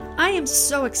am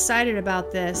so excited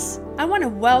about this. I want to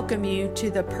welcome you to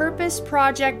the Purpose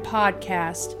Project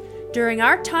podcast. During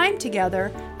our time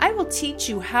together, I will teach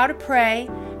you how to pray,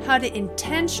 how to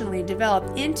intentionally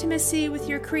develop intimacy with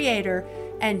your Creator,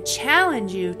 and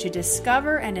challenge you to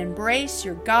discover and embrace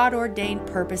your God-ordained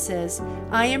purposes.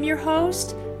 I am your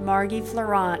host, Margie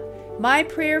Florent. My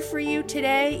prayer for you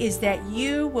today is that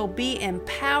you will be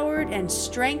empowered and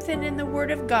strengthened in the Word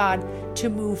of God to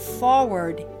move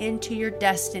forward into your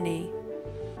destiny.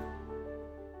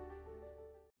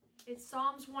 It's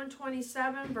Psalms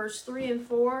 127, verse 3 and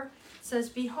 4. It says,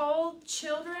 "Behold,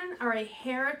 children are a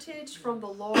heritage from the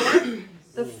Lord.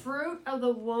 The fruit of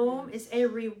the womb is a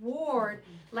reward.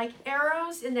 Like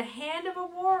arrows in the hand of a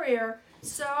warrior,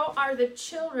 so are the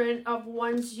children of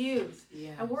one's youth."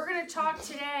 Yes. And we're going to talk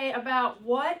today about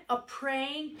what a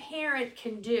praying parent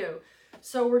can do.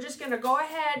 So we're just going to go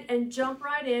ahead and jump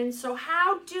right in. So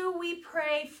how do we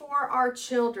pray for our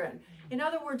children? In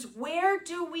other words, where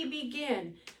do we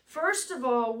begin? First of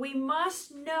all, we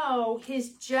must know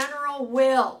His general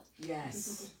will.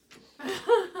 Yes.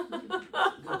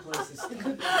 Good places.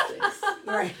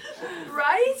 Right.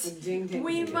 Right? Ding, ding,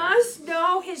 we ding. must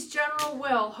know His general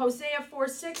will. Hosea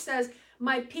 4:6 says,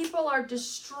 "My people are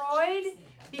destroyed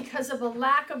because of a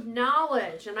lack of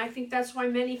knowledge." And I think that's why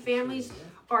many families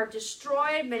are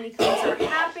destroyed. Many things are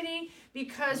happening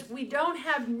because we don't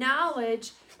have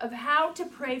knowledge of how to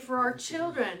pray for our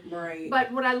children. Right.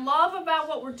 But what I love about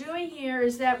what we're doing here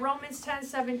is that Romans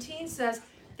 10:17 says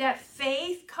that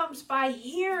faith comes by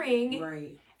hearing,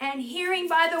 right, and hearing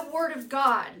by the Word of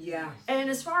God. Yeah. And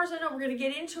as far as I know, we're going to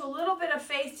get into a little bit of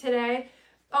faith today.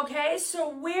 Okay, so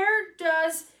where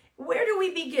do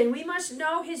we begin? We must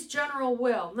know His general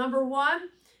will. Number one,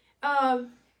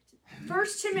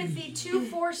 1 Timothy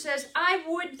 2:4 says, "I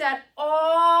would that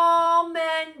all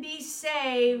men be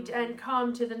saved and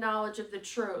come to the knowledge of the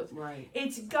truth." Right.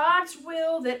 It's God's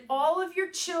will that all of your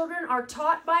children are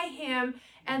taught by Him,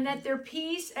 and that their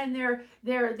peace and their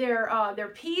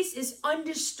peace is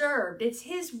undisturbed. It's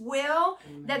His will.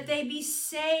 Amen. That they be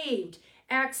saved.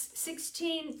 Acts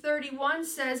 16:31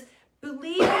 says,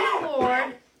 "Believe in the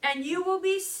Lord, and you will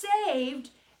be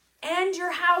saved, and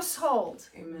your household."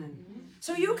 Amen.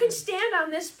 So you can stand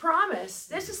on this promise.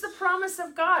 This is the promise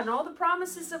of God, and all the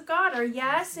promises of God are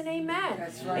yes and amen.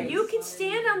 That's right. And you can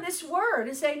stand on this word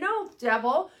and say, "No,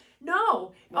 devil,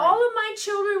 no. Right. All of my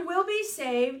children will be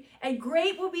saved, and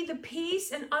great will be the peace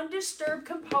and undisturbed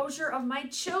composure of my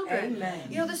children."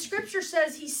 Amen. You know, the scripture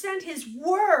says He sent His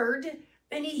word,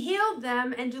 and He healed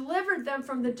them and delivered them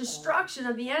from the destruction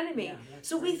of the enemy. Yeah,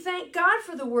 so we thank God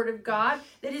for the Word of God,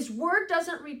 that His Word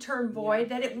doesn't return void,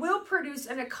 that it will produce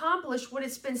and accomplish what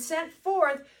it's been sent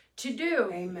forth to do.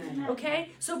 Amen.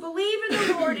 Okay? So believe in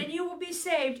the Lord, and you will be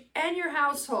saved, and your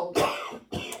household.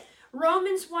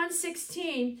 Romans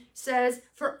 1:16 says,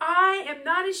 "For I am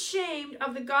not ashamed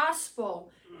of the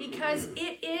gospel, because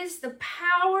it is the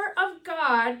power of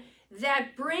God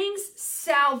that brings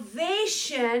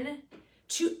salvation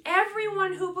to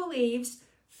everyone who believes,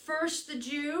 first the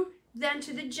Jew, then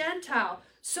to the Gentile."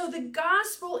 So the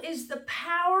gospel is the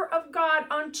power of God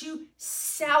unto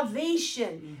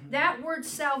salvation. Mm-hmm. That word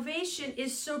salvation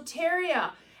is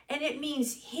soteria, and it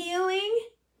means healing,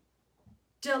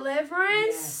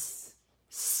 deliverance, yes,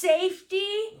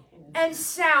 safety, and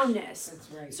soundness. That's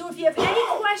right. So if you have any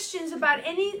questions about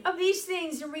any of these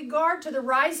things in regard to the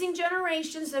rising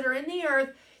generations that are in the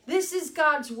earth, this is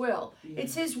God's will. Yeah.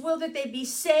 It's His will that they be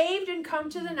saved and come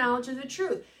to the knowledge of the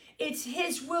truth. It's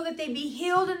His will that they be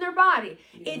healed in their body.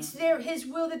 Yeah. It's His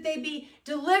will that they be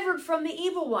delivered from the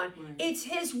evil one. Right. It's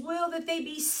His will that they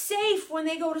be safe when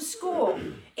they go to school.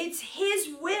 It's His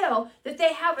will that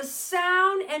they have a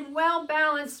sound and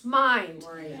well-balanced mind.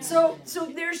 Right. So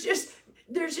there's just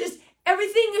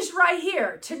everything is right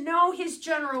here to know His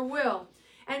general will.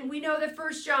 And we know that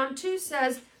 1 John 2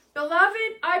 says,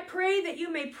 "Beloved, I pray that you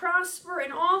may prosper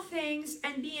in all things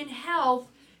and be in health,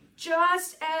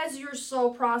 just as your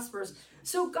soul prospers."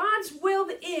 So God's will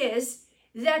is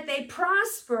that they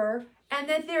prosper and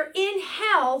that they're in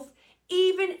health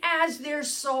even as their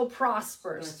soul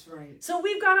prospers. That's right. So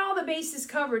we've got all the bases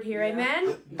covered here, yeah.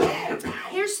 Amen?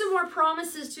 Here's some more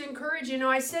promises to encourage you. You know,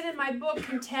 I said in my book,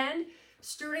 Contend,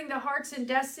 Stirring the Hearts and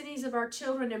Destinies of Our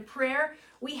Children in Prayer,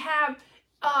 we have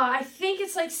I think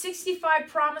it's like 65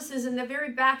 promises in the very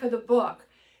back of the book.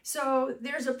 So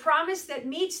there's a promise that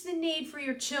meets the need for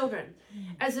your children.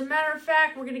 As a matter of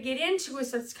fact, we're going to get into it.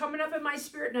 So it's coming up in my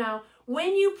spirit now.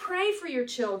 When you pray for your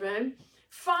children,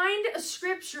 find a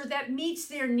scripture that meets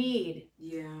their need.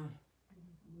 Yeah.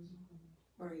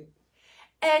 Right.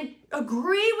 And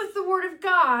agree with the Word of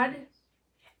God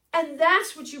And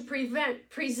that's what you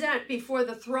present before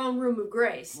the throne room of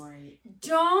grace. Right.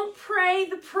 Don't pray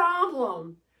the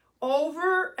problem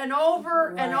over and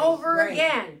over and over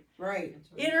again. Right.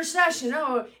 Intercession.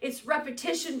 Oh, it's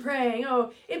repetition praying.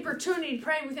 Oh, importunity,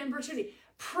 praying with importunity.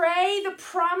 Pray the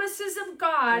promises of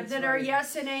God that are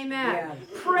yes and amen. Yeah.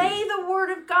 Pray the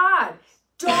word of God.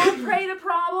 Don't pray the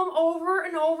problem over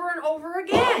and over and over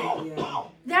again. Yeah.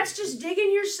 That's just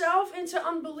digging yourself into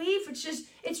unbelief.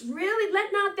 It's really,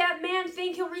 let not that man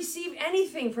think he'll receive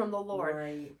anything from the Lord.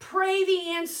 Right. Pray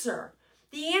the answer.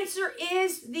 The answer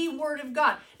is the word of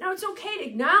God. Now, it's okay to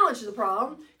acknowledge the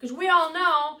problem, because we all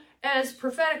know, as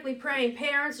prophetically praying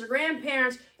parents or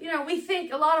grandparents,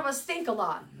 a lot of us think a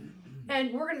lot.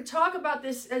 And we're going to talk about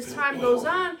this as time goes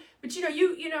on. But,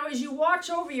 as you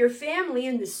watch over your family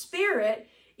in the spirit,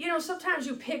 sometimes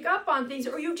you pick up on things,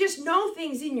 or you just know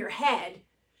things in your head.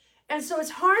 And so it's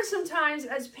hard sometimes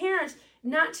as parents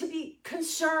not to be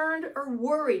concerned or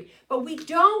worried. But we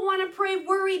don't want to pray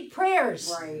worried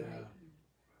prayers. Right.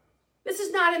 This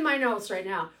is not in my notes right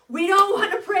now. We don't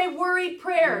want to pray worried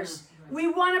prayers. We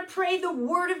want to pray the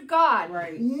word of God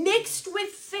mixed with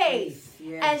faith.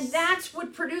 Yes. And that's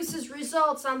what produces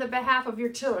results on the behalf of your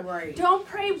children. Right. Don't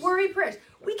pray worry prayers.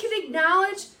 We can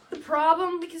acknowledge the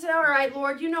problem. We can say, all right,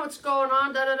 Lord, you know what's going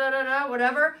on,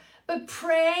 whatever. But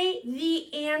pray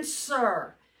the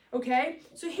answer. Okay?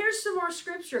 So here's some more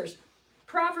scriptures.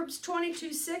 Proverbs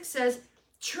 22:6 says,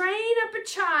 train up a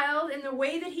child in the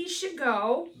way that he should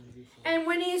go, and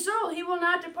when he is old, he will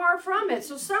not depart from it.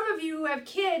 So some of you who have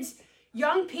kids,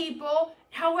 young people,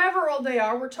 however old they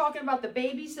are, we're talking about the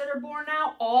babies that are born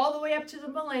now, all the way up to the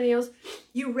millennials.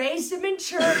 You raised them in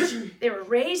church. They were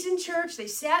raised in church. They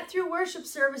sat through worship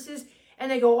services, and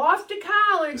they go off to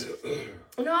college,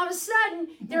 and all of a sudden,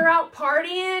 they're out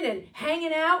partying and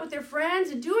hanging out with their friends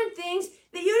and doing things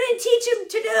that you didn't teach them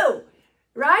to do,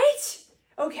 right?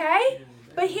 Okay?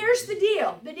 But here's the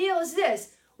deal. The deal is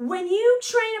this. When you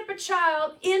train up a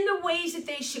child in the ways that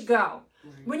they should go,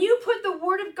 when you put the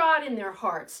word of God in their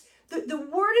hearts, the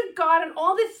word of God and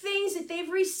all the things that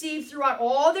they've received throughout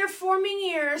all their forming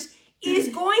years is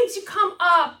going to come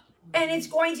up, and it's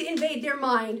going to invade their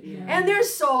mind and their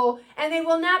soul, and they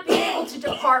will not be able to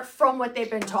depart from what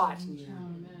they've been taught.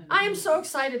 I am so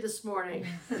excited this morning.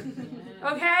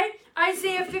 Okay?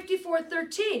 Isaiah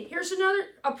 54:13. Here's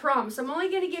a promise. I'm only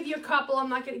going to give you a couple. I'm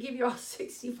not going to give you all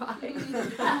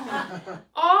 65.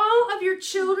 All of your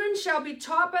children shall be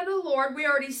taught by the Lord. We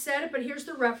already said it, but here's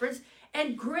the reference.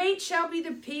 And great shall be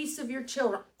the peace of your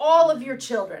children. All of your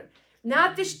children.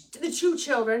 Not the two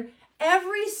children.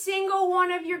 Every single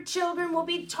one of your children will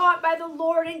be taught by the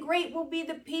Lord, and great will be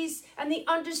the peace and the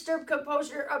undisturbed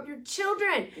composure of your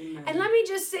children. Amen. And let me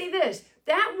just say this.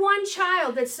 That one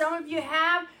child that some of you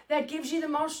have that gives you the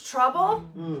most trouble.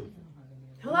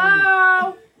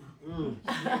 Hello?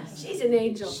 She's an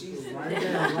angel. She's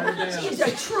a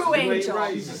true angel.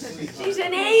 She's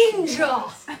an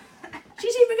angel.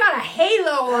 She's even got a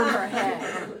halo on her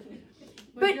head.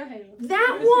 But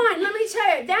that one, let me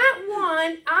tell you, that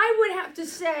one, I would have to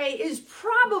say, is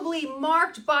probably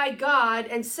marked by God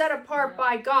and set apart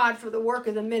by God for the work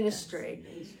of the ministry.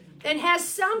 And has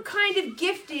some kind of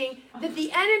gifting that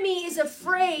the enemy is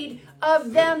afraid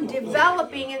of them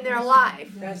developing in their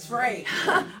life. That's right.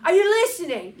 Are you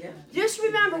listening? Yeah. Just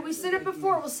remember, we said it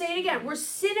before, we'll say it again. Where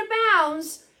sin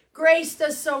abounds, grace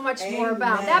does so much more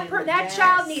abound. That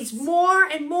child needs more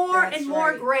and more and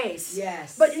more grace.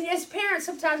 Yes. But as parents,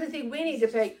 sometimes I think we need to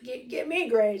pay, give me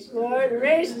grace, Lord, to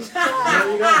raise this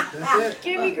child.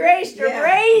 Give me grace to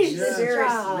raise this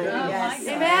child. Yes.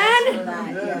 Amen?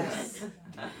 Yes.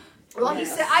 Well, he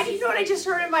said, you know what I just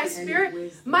heard in my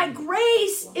spirit? My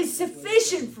grace is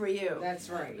sufficient for you. That's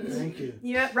right. Thank you.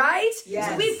 Yeah, right? Yes.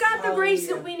 So we've got the grace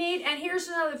that we need, and here's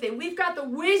another thing. We've got the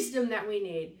wisdom that we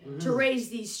need to raise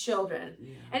these children.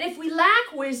 Yeah. And if we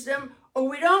lack wisdom, or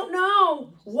we don't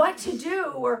know what to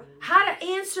do, or how to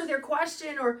answer their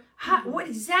question, or what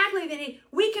exactly they need,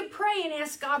 we can pray and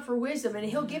ask God for wisdom, and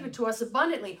he'll give it to us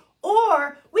abundantly.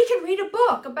 Or we can read a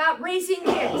book about raising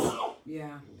kids.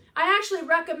 Yeah. I actually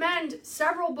recommend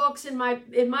several books in my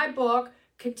book,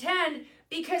 Contend,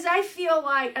 because I feel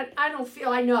like,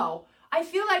 I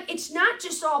feel like it's not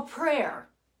just all prayer.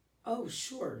 Oh,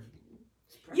 sure.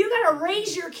 You got to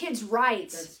raise your kids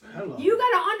right. You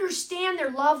got to understand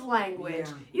their love language.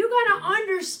 Yeah. You got to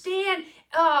understand,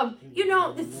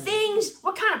 the things,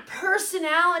 what kind of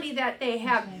personality that they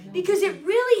have, because it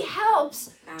really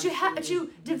helps to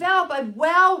develop a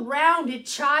well-rounded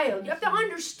child. You have to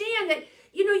understand that,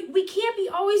 we can't be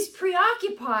always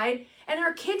preoccupied, and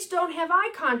our kids don't have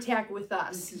eye contact with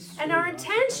us. And our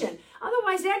intention.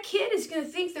 Otherwise, that kid is going to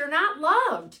think they're not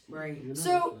loved. Right.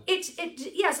 So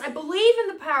yes, I believe in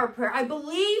the power of prayer. I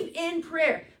believe in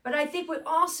prayer. But I think we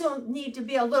also need to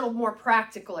be a little more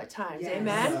practical at times. Yes.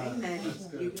 Amen?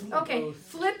 Amen. Okay,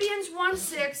 Philippians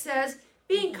 1:6 says,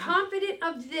 being confident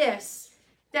of this,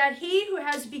 that he who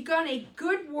has begun a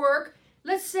good work,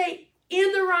 let's say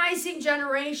in the rising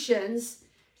generations,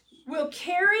 will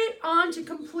carry it on to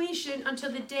completion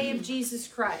until the day of Jesus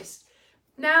Christ.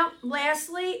 Now,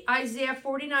 lastly, Isaiah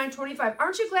 49:25.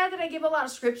 Aren't you glad that I give a lot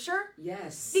of scripture?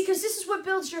 Yes. Because this is what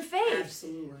builds your faith.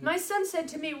 Absolutely. My son said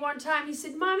to me one time, he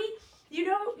said, Mommy, you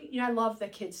know, I love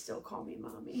that kids still call me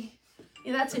Mommy.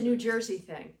 Yeah, that's a New Jersey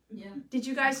thing. Yeah. Did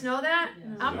you guys know that?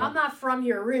 Yeah. I'm not from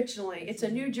here originally. It's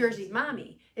a New Jersey.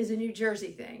 Mommy is a New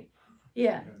Jersey thing.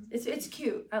 Yeah, it's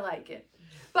cute. I like it.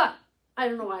 But I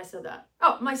don't know why I said that.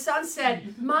 Oh, my son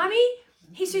said, Mommy,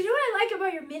 he said, you know what I like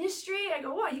about your ministry? I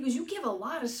go, what? He goes, you give a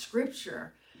lot of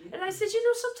scripture. And I said, you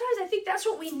know, sometimes I think that's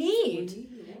what we need.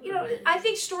 You know, I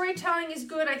think storytelling is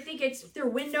good. I think they're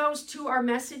windows to our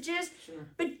messages. Sure.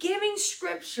 But giving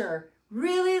scripture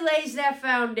really lays that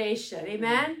foundation.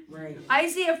 Amen? Right.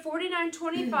 Isaiah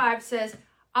 49:25 says,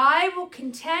 I will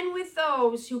contend with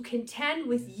those who contend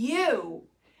with you,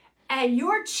 and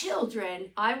your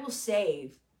children I will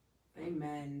save.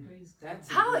 Amen. That's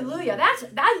Hallelujah.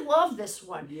 I love this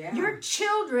one. Yeah. Your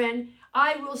children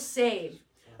I will save.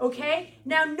 Okay?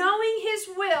 Now, knowing his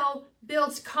will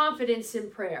builds confidence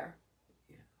in prayer.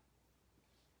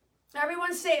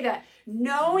 Everyone say that.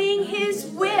 Knowing his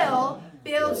will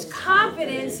builds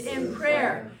confidence in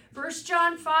prayer. 1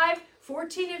 John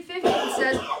 5:14 and 15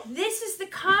 says, this is the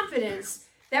confidence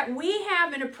that we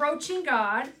have in approaching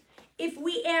God. If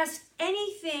we ask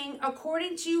anything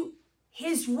according to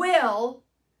his will,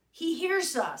 he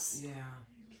hears us. Yeah.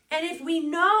 And if we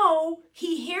know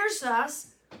he hears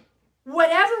us,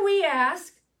 whatever we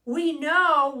ask, we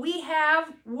know we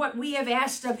have what we have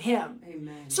asked of him.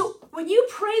 Amen. So when you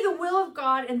pray the will of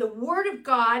God and the word of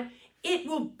God, it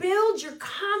will build your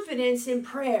confidence in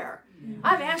prayer.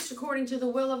 I've asked according to the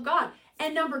will of God.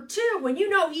 And number two, when you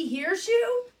know he hears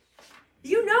you,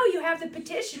 you know you have the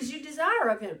petitions you desire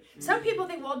of him. Some people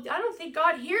think, well, I don't think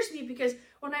God hears me because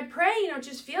when I pray, you know, it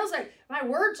just feels like my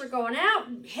words are going out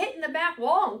and hitting the back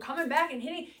wall and coming back and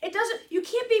hitting. It doesn't, you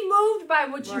can't be moved by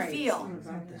what you feel.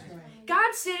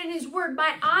 God said in his word,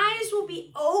 my eyes will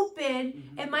be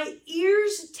open and my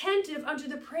ears attentive unto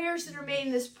the prayers that are made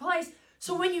in this place.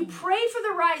 So when you pray for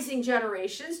the rising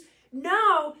generations,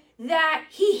 know that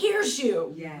he hears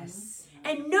you. Yes.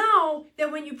 And know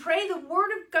that when you pray the word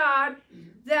of God,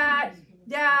 that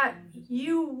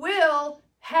you will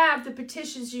have the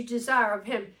petitions you desire of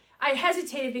him. I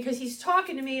hesitated because he's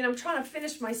talking to me and I'm trying to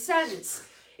finish my sentence.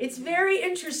 It's very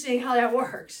interesting how that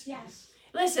works. Yes.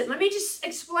 Listen, let me just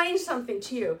explain something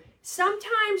to you.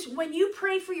 Sometimes when you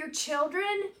pray for your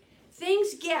children,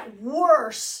 things get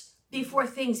worse before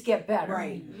things get better.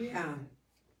 Right. Yeah.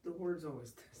 The word's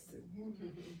always tested.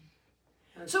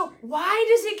 So why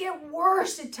does it get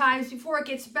worse at times before it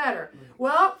gets better?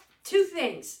 Well, two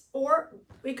things. Or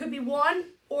it could be one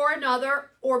or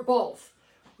another or both.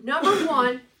 Number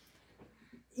one,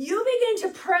 you begin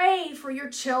to pray for your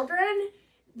children,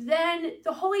 then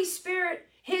the Holy Spirit,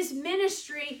 his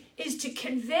ministry is to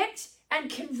convict and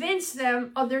convince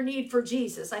them of their need for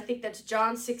Jesus. I think that's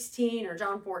John 16 or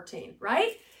John 14,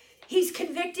 right? He's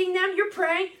convicting them. You're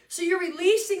praying. So you're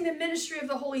releasing the ministry of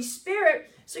the Holy Spirit.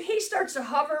 So he starts to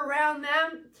hover around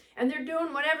them and they're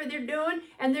doing whatever they're doing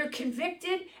and they're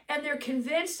convicted and they're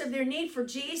convinced of their need for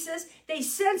Jesus. They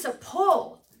sense a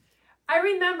pull. I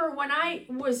remember when I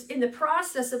was in the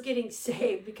process of getting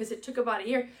saved, because it took about a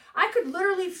year, I could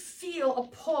literally feel a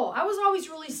pull. I was always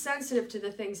really sensitive to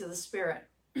the things of the Spirit.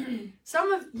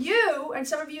 Some of you and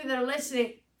some of you that are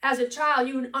listening, as a child,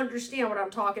 you understand what I'm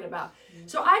talking about.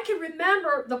 So I can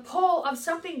remember the pull of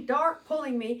something dark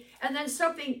pulling me and then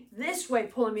something this way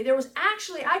pulling me.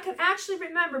 I could actually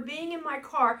remember being in my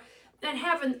car and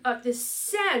having this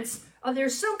sense of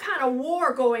there's some kind of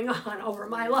war going on over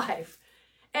my life.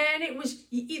 And it was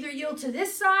either yield to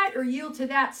this side or yield to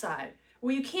that side.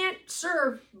 Well, you can't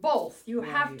serve both. You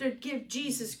have to give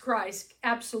Jesus Christ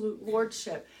absolute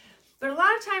lordship. But a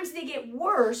lot of times they get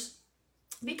worse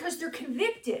because they're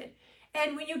convicted.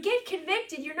 And when you get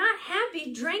convicted, you're not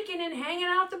happy drinking and hanging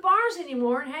out at the bars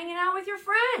anymore and hanging out with your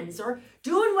friends or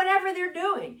doing whatever they're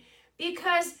doing.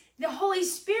 Because the Holy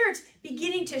Spirit's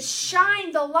beginning to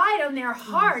shine the light on their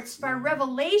hearts by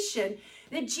revelation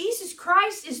that Jesus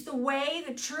Christ is the way,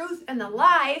 the truth, and the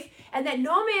life, and that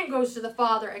no man goes to the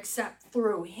Father except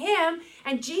through him.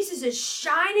 And Jesus is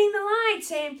shining the light,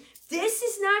 saying, this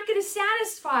is not going to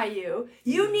satisfy you.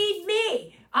 You need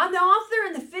me. I'm the author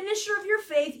and the finisher of your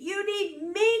faith. You need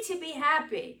me to be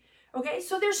happy. Okay,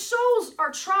 so their souls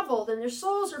are troubled and their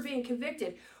souls are being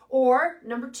convicted. Or,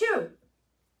 number 2,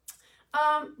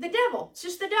 the devil. It's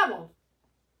just the devil.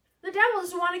 The devil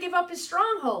doesn't want to give up his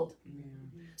stronghold. Yeah.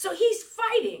 So he's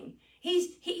fighting.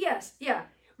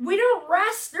 We don't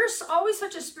wrestle. There's always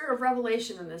such a spirit of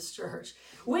revelation in this church.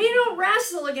 We don't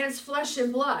wrestle against flesh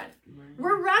and blood. Right.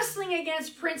 We're wrestling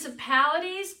against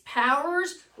principalities,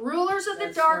 powers, rulers of the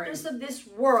That's darkness right. of this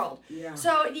world. Yeah.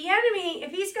 So the enemy,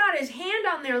 if he's got his hand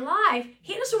on their life,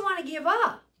 he doesn't want to give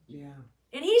up. Yeah.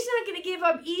 And he's not going to give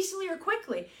up easily or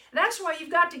quickly. That's why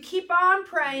you've got to keep on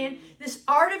praying. This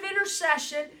art of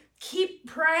intercession. Keep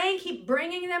praying, keep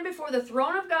bringing them before the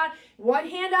throne of God, one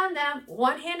hand on them,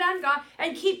 one hand on God,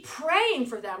 and keep praying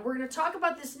for them. We're going to talk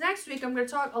about this next week. I'm going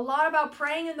to talk a lot about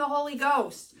praying in the Holy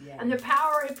Ghost and the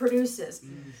power it produces.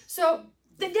 So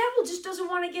the devil just doesn't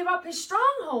want to give up his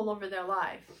stronghold over their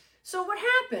life. So what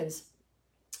happens?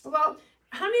 Well,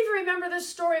 how many of you remember the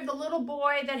story of the little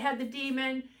boy that had the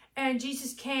demon, and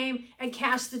Jesus came and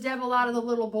cast the devil out of the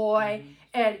little boy?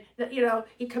 And,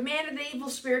 he commanded the evil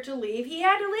spirit to leave. He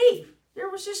had to leave. There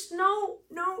was just no,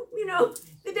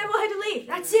 the devil had to leave.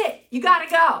 That's it. You got to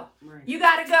go. Right. You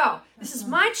got to go. This is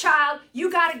my child. You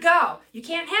got to go. You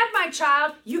can't have my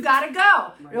child. You got to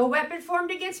go. Right. No weapon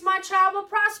formed against my child will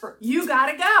prosper. You got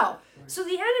to go. Right. So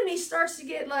the enemy starts to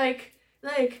get like,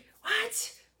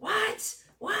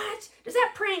 what? Does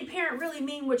that praying parent really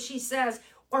mean what she says?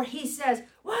 Or he says,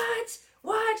 what?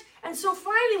 And so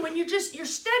finally, when you're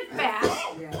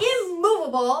steadfast,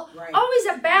 immovable, Right. always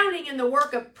abounding in the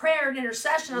work of prayer and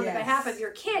intercession on the behalf of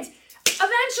your kids,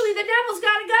 eventually the devil's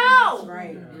got to go. That's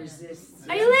right. Resist.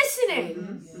 Are you listening?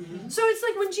 Mm-hmm. So it's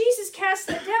like when Jesus cast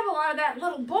the devil out of that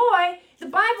little boy, the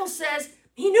Bible says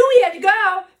he knew he had to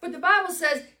go, but the Bible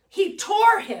says he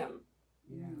tore him,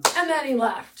 and then he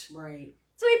left. Right.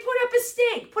 So he put up a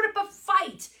stink, put up a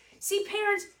fight. See,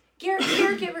 parents,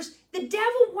 caregivers, the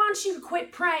devil wants you to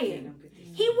quit praying.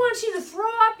 He wants you to throw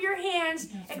up your hands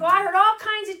and go, I heard all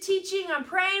kinds of teaching on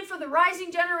praying for the rising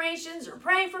generations or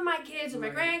praying for my kids or my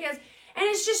grandkids, and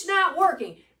it's just not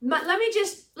working. Let me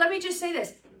just say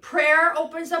this. Prayer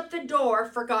opens up the door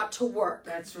for God to work.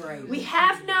 That's right. We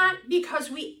have not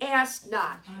because we ask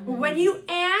not. But when you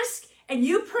ask and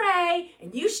you pray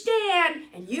and you stand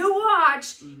and you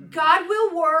watch, God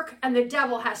will work and the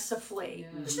devil has to flee.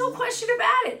 There's no question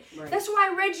about it. Right. That's why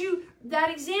I read you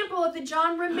that example of the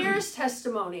John Ramirez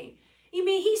testimony.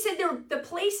 He said the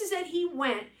places that he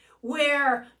went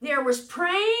where there was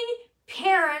praying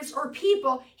parents or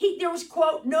people, there was,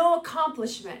 quote, no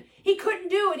accomplishment. He couldn't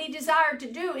do what he desired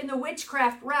to do in the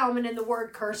witchcraft realm and in the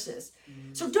word curses.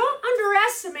 So don't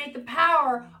underestimate the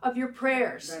power of your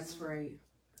prayers. That's right.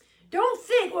 Don't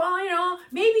think,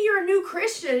 maybe you're a new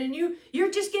Christian and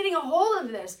you're just getting a hold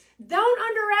of this. Don't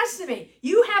underestimate.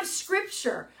 You have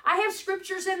scripture. I have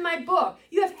scriptures in my book.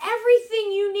 You have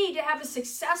everything you need to have a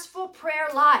successful prayer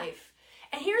life.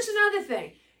 And here's another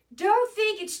thing. Don't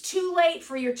think it's too late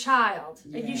for your child.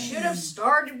 And you should have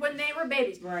started when they were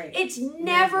babies. Right. It's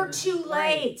never too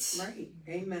late. Right.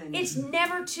 Amen. It's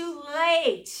never too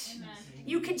late. Amen.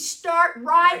 You can start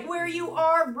right where you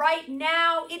are right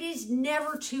now. It is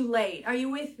never too late. Are you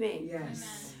with me?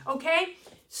 Yes. Okay?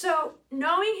 So,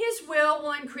 knowing his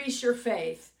will increase your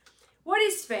faith. What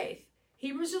is faith?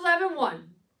 Hebrews 11:1,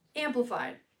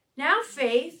 Amplified. Now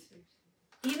faith,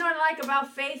 you know what I like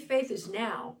about faith? Faith is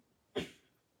now.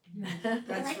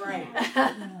 That's right.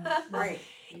 Right.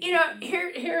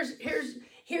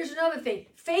 Here's another thing.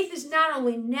 Faith is not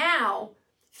only now,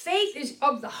 faith is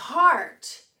of the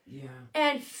heart. Yeah.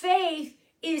 And faith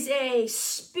is a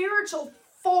spiritual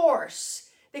force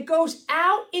that goes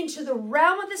out into the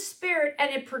realm of the spirit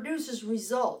and it produces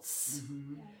results.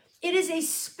 Mm-hmm. It is a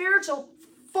spiritual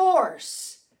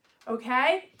force.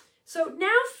 Okay? So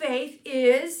now faith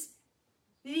is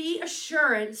the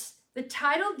assurance, the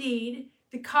title deed,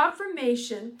 the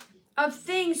confirmation of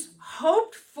things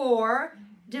hoped for,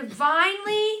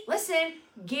 divinely, listen,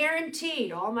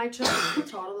 guaranteed. All my children are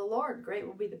taught of the Lord. Great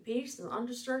will be the peace and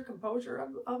undisturbed composure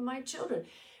of my children.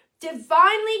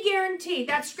 Divinely guaranteed.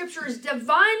 That scripture is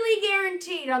divinely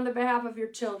guaranteed on the behalf of your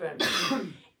children.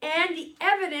 And the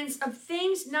evidence of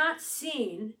things not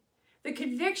seen, the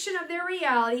conviction of their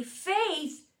reality.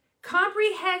 Faith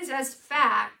comprehends as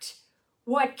fact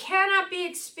what cannot be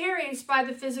experienced by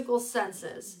the physical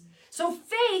senses. So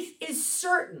faith is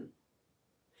certain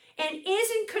and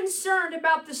isn't concerned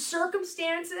about the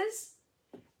circumstances,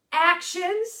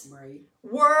 actions, Right.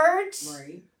 words,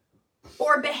 Right.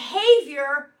 or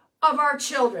behavior of our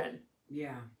children.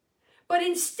 Yeah. But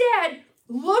instead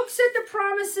looks at the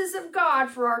promises of God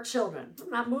for our children. I'm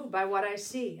not moved by what I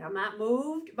see. I'm not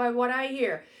moved by what I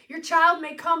hear. Your child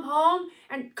may come home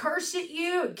and curse at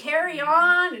you and carry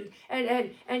on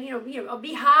and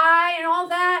be high and all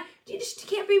that. You just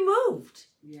can't be moved.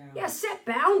 Yeah, set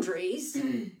boundaries,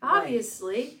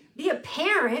 obviously. Be a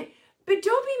parent, but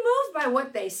don't be moved by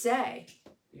what they say.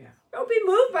 Yeah. Don't be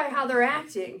moved by how they're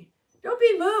acting. Don't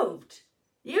be moved.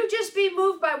 You just be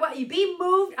moved by what you be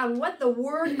moved on what the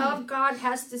Word of God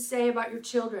has to say about your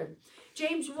children.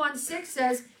 James 1:6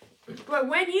 says, but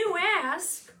when you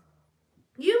ask,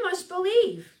 you must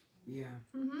believe. Yeah.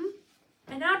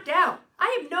 And not doubt.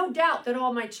 I have no doubt that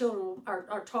all my children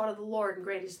are taught of the Lord, and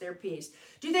great is their peace.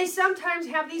 Do they sometimes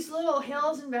have these little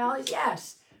hills and valleys?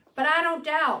 Yes. But I don't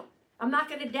doubt. I'm not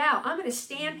going to doubt. I'm going to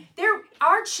stand there.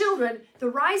 Our children, the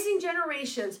rising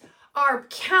generations, are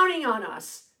counting on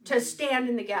us to stand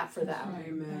in the gap for them.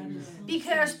 Amen.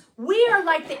 Because we are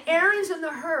like the Aarons and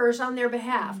the Hurs on their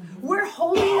behalf. We're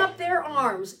holding up their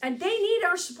arms, and they need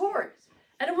our support.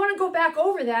 I don't want to go back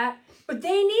over that, but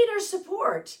they need our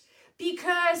support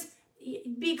because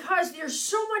there's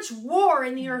so much war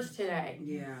in the earth today.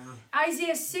 Yeah.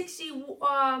 Isaiah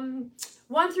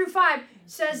 60:1-5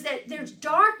 says that there's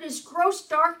darkness, gross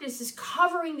darkness is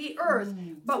covering the earth,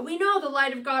 but we know the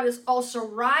light of God is also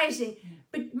rising.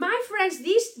 But my friends,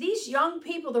 these young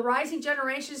people, the rising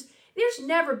generations, there's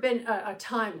never been a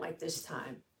time like this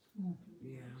time.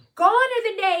 Yeah. Gone are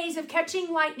the days of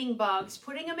catching lightning bugs,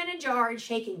 putting them in a jar and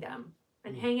shaking them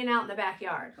and hanging out in the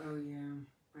backyard. Oh, yeah.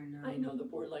 I know the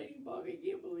poor lightning bug. I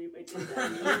can't believe I did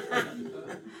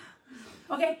that.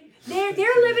 Okay,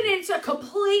 they're living in a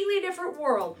completely different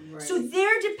world. Right. So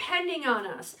they're depending on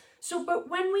us. But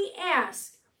when we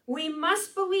ask, we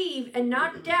must believe and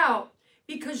not doubt,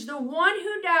 because the one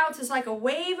who doubts is like a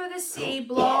wave of the sea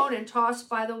blown and tossed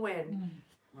by the wind.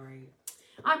 Right.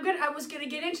 I was gonna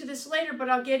get into this later, but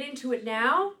I'll get into it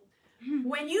now.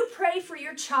 When you pray for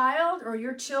your child or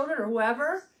your children or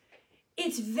whoever,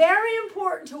 it's very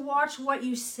important to watch what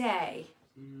you say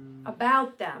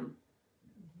about them.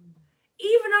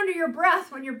 Even under your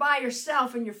breath when you're by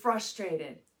yourself and you're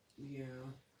frustrated. Yeah.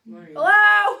 Right.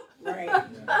 Hello? Right. Yeah.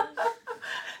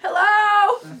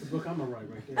 Hello? That's the book I'm going to write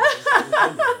right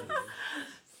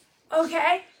there.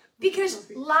 Okay?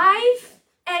 Because life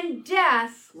and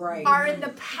death are in the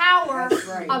power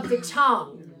of the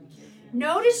tongue.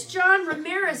 Notice John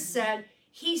Ramirez said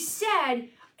he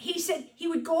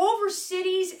would go over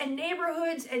cities and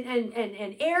neighborhoods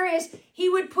and areas. He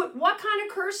would put what kind of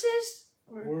curses?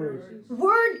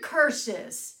 Word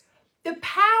curses. The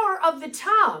power of the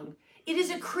tongue. It is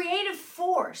a creative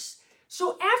force.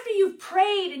 So after you've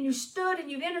prayed and you stood and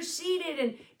you've interceded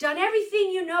and done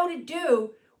everything you know to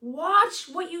do, watch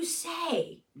what you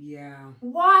say. Yeah.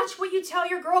 Watch what you tell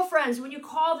your girlfriends when you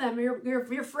call them, or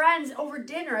your friends over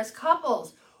dinner as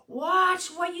couples. Watch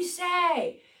what you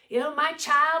say. You know, my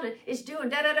child is doing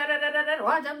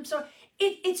da-da-da-da-da-da-da. So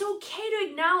it's okay to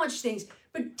acknowledge things,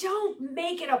 but don't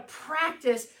make it a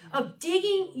practice of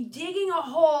digging a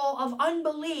hole of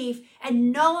unbelief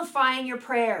and nullifying your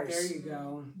prayers. There you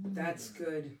go. That's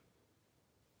good.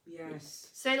 Yes.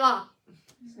 Selah.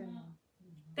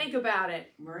 Think about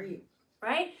it. Right.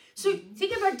 Right? So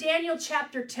think about Daniel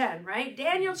chapter 10, right?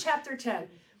 Daniel chapter 10.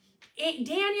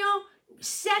 Daniel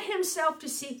set himself to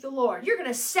seek the Lord. You're going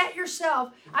to set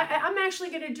yourself. I'm actually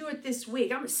going to do it this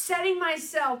week. I'm setting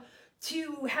myself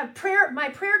to have prayer. My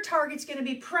prayer target's going to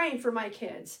be praying for my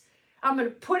kids. I'm going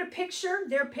to put their picture.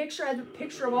 I have a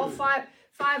picture of all five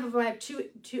of them. I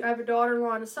have a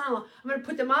daughter-in-law and a son-in-law. I'm going to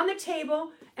put them on the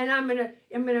table, and I'm going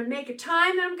to make a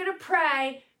time that I'm going to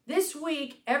pray this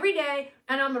week, every day,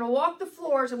 and I'm going to walk the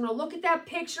floors. I'm going to look at that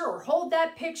picture or hold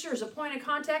that picture as a point of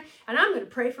contact, and I'm going to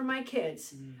pray for my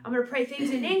kids. I'm going to pray things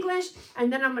in English,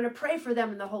 and then I'm going to pray for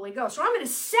them in the Holy Ghost. So I'm going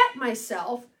to set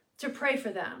myself to pray for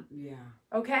them. Yeah.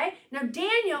 Okay? Now,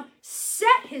 Daniel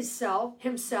set himself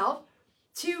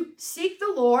to seek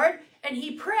the Lord, and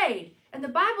he prayed. And the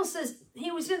Bible says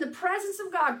he was in the presence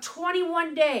of God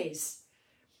 21 days.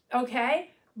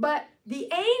 Okay? But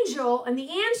the angel and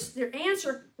their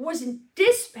answer wasn't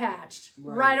dispatched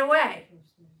right away.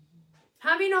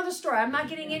 How many know the story? I'm not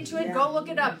getting into it. Yeah. Go look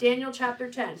it up. Daniel chapter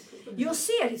 10. You'll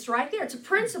see it. It's right there. It's a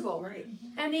principle. Right.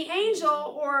 And the angel,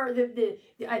 or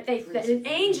an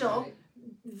angel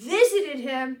visited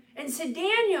him and said,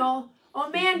 Daniel, oh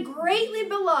man, greatly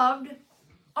beloved,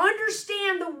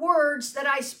 understand the words that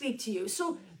I speak to you.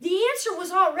 So the answer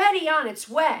was already on its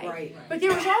way. Right. But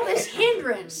there was all this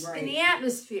hindrance in the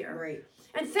atmosphere. Right.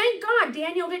 And thank God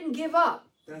Daniel didn't give up.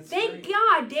 Thank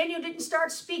God Daniel didn't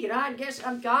start speaking. I guess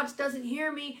God doesn't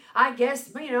hear me. I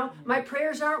guess, my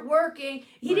prayers aren't working.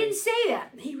 He didn't say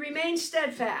that. He remained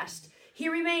steadfast. He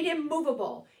remained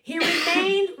immovable. He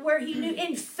remained where he knew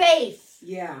in faith.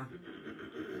 Yeah.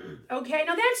 Okay,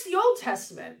 now that's the Old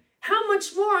Testament. How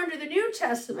much more under the New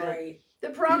Testament? Right. The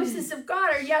promises of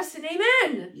God are yes and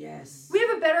amen. Yes. We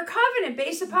have a better covenant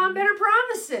based upon better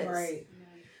promises. Right.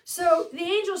 So the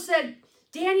angel said,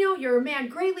 Daniel, you're a man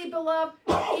greatly beloved.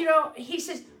 He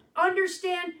says,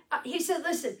 understand. He said,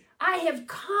 listen, I have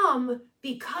come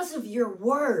because of your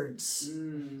words.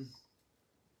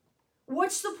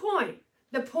 What's the point?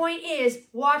 The point is,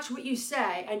 watch what you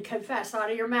say and confess out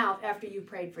of your mouth after you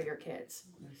prayed for your kids.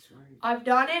 That's right. I've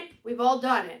done it. We've all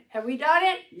done it. Have we done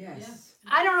it? Yes.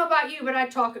 I don't know about you, but I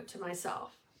talk to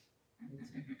myself.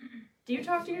 Do you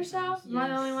talk to yourself? Am I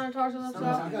the only one to talk to I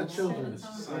myself? got children.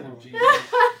 Sign of Jesus.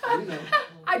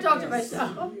 I talk to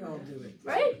myself. We all do it.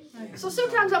 Right? So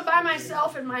sometimes I'm by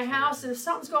myself in my house, and if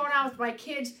something's going on with my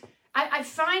kids, I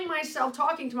find myself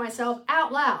talking to myself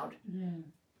out loud.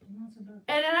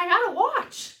 And then I gotta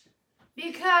watch,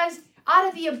 because out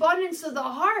of the abundance of the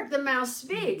heart, the mouth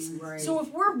speaks. Right. So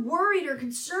if we're worried or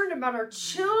concerned about our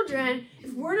children,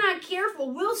 if we're not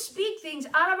careful, we'll speak things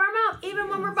out of our mouth, even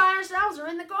when we're by ourselves or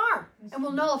in the car, and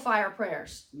we'll nullify our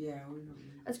prayers. Yeah, we know.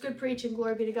 That's good preaching.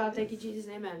 Glory be to God. Thank you,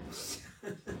 Jesus. Amen.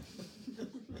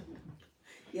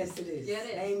 Yes, it is. Get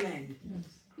it. Amen.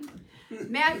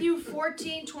 Matthew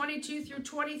 14:22 through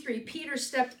 23. Peter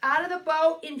stepped out of the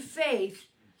boat in faith,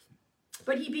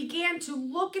 but he began to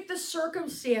look at the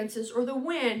circumstances or the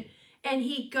wind, and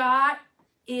he got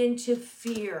into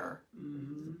fear.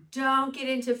 Don't get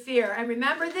into fear. And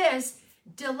remember this,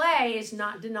 delay is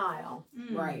not denial.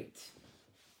 Right.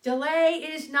 Delay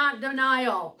is not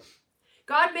denial.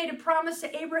 God made a promise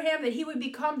to Abraham that he would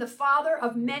become the father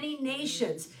of many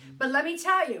nations. But let me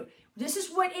tell you, this is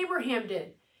what Abraham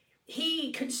did.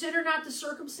 He considered not the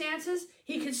circumstances.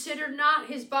 He considered not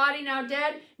his body now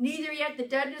dead, neither yet the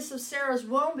deadness of Sarah's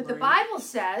womb. But the Bible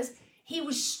says he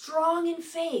was strong in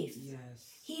faith.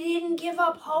 Yes. He didn't give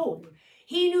up hope.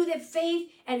 He knew that faith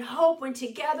and hope went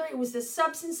together. It was the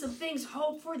substance of things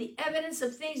hoped for, the evidence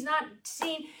of things not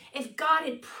seen. If God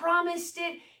had promised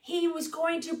it, he was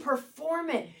going to perform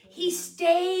it. He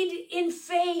stayed in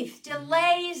faith.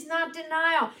 Delay is not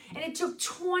denial. And it took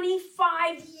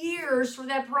 25 years for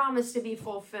that promise to be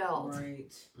fulfilled.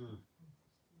 Right.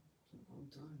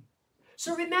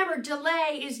 So remember,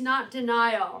 delay is not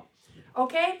denial.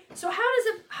 Okay? So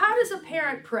how does a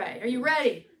parent pray? Are you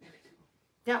ready?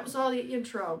 That was all the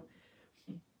intro.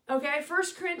 Okay, 1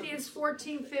 Corinthians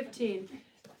 14:15.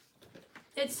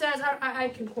 It says, I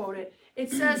can quote it.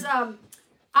 It says,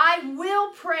 I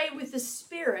will pray with the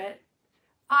Spirit.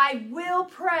 I will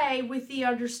pray with the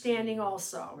understanding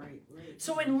also. Right.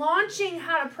 So in launching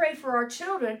how to pray for our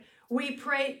children, we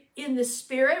pray in the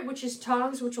Spirit, which is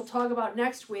tongues, which we'll talk about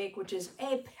next week, which is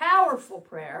a powerful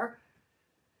prayer.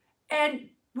 And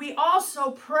we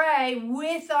also pray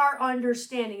with our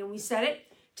understanding. And we said it,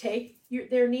 take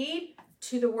their need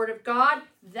to the Word of God.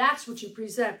 That's what you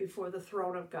present before the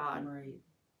throne of God. Right.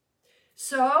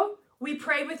 So we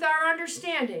pray with our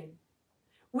understanding.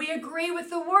 We agree with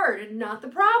the Word and not the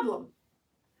problem.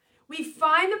 We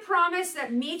find the promise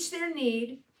that meets their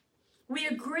need. We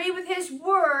agree with His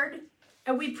Word,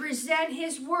 and we present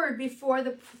His Word before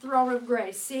the throne of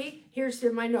grace. See, here's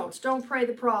in my notes. Don't pray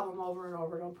the problem over and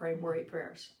over. Don't pray worry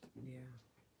prayers. Yeah.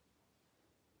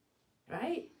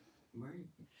 Right? Right.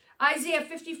 Isaiah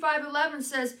 55:11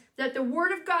 says that the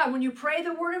Word of God, when you pray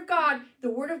the Word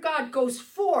of God goes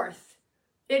forth,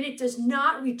 and it does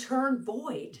not return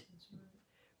void.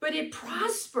 But it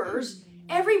prospers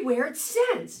everywhere it's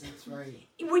sent. That's right.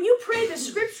 When you pray the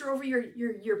scripture over your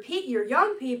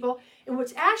young people, and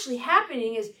what's actually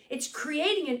happening is it's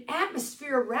creating an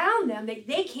atmosphere around them that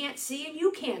they can't see and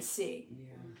you can't see. Yeah.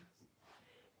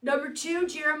 Number 2,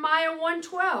 Jeremiah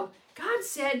 1:12. God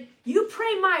said, you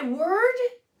pray my word,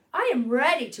 I am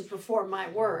ready to perform my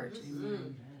word.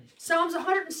 Psalms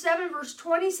 107 verse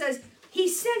 20 says, he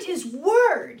sent his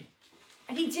word,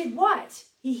 and he did what?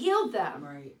 He healed them.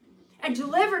 Right. And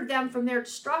delivered them from their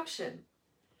destruction.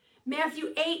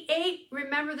 Matthew 8:8,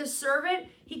 remember the servant?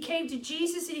 He came to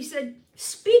Jesus and he said,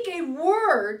 speak a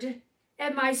word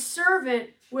and my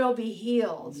servant will be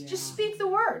healed. Yeah. Just speak the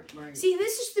word. Right. See,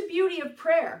 this is the beauty of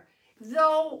prayer.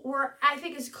 Though I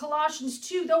think it's Colossians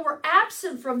 2, though we're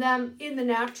absent from them in the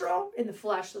natural, in the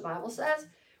flesh, the Bible says,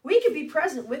 we can be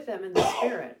present with them in the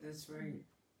spirit. That's right.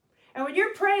 And when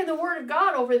you're praying the word of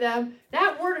God over them,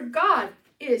 that word of God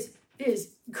is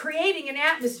is creating an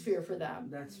atmosphere for them.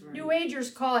 That's right. New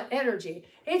Agers call it energy.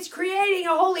 It's creating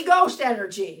a Holy Ghost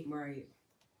energy. Right.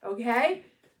 Okay?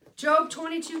 Job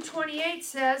 22:28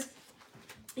 says,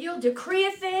 you'll decree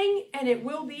a thing and it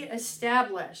will be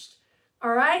established.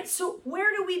 All right? So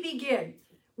where do we begin?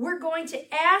 We're going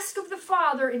to ask of the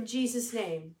Father in Jesus'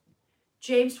 name.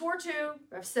 James 4:2,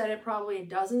 I've said it probably a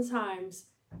dozen times.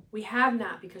 We have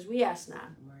not because we ask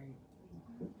not.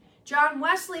 Right. John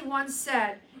Wesley once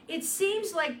said, it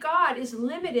seems like God is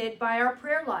limited by our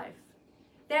prayer life,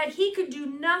 that he could do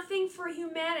nothing for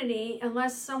humanity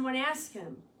unless someone asked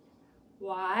him.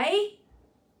 Why?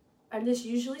 And this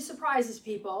usually surprises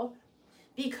people,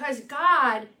 because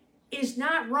God is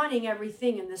not running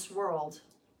everything in this world.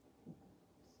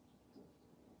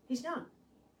 He's not.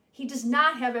 He does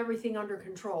not have everything under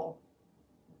control.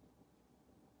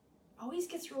 Always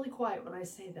gets really quiet when I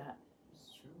say that.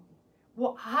 It's true.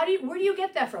 Well, where do you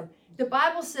get that from? The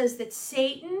Bible says that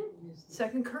Satan,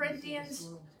 2 Corinthians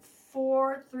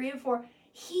 4:3-4,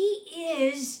 he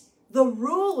is the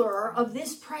ruler of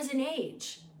this present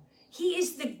age. He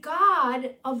is the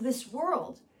God of this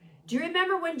world. Do you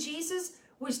remember when Jesus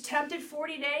was tempted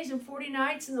 40 days and 40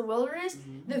 nights in the wilderness?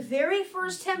 Mm-hmm. The very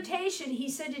first temptation, he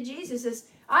said to Jesus is,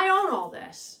 I own all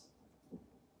this.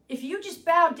 If you just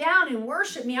bow down and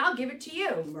worship me, I'll give it to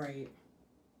you. Right.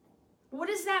 What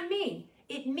does that mean?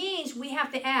 It means we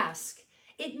have to ask.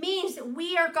 It means that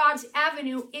we are God's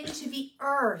avenue into the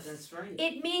earth. That's right.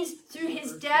 It means through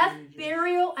his death,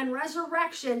 burial, and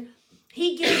resurrection,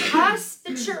 he gave us,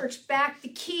 the church, back the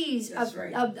keys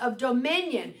of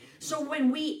dominion. So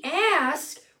when we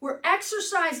ask, we're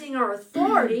exercising our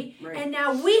authority, Right. and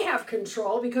now we have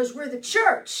control because we're the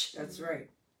church. That's right.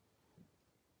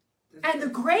 And the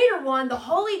greater one, the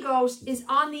Holy Ghost, is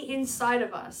on the inside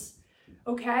of us.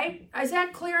 Okay? Is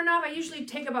that clear enough? I usually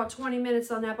take about 20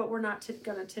 minutes on that, but we're not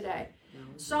going to today. No.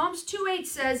 Psalms 2:8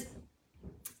 says,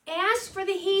 ask for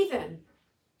the heathen.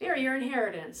 They're your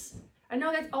inheritance. I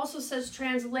know that also says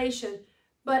translation,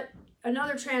 but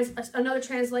another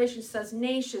translation says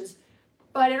nations.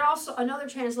 But another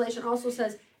translation also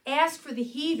says, ask for the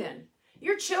heathen.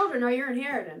 Your children are your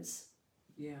inheritance.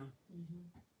 Yeah.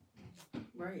 Mm-hmm.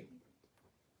 Right.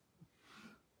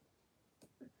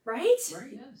 Right?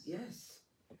 Right. Yes.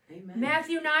 Amen.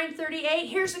 Matthew 9:38.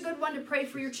 Here's a good one to pray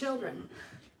for your children.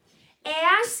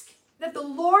 Ask that the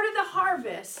Lord of the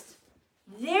harvest,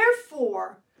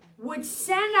 therefore, would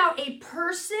send out a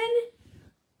person,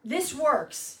 this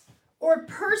works, or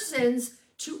persons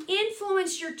to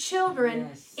influence your children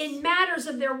Yes. in matters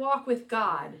of their walk with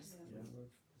God.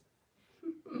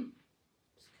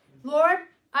 Lord,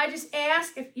 I just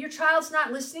ask if your child's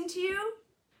not listening to you,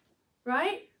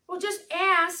 right? Well, just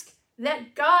ask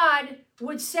that God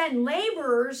would send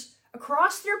laborers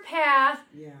across their path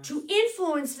Yeah. to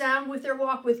influence them with their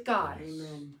walk with God.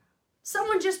 Amen.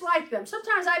 Someone just like them.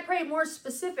 Sometimes I pray more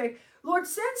specific. Lord,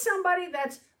 send somebody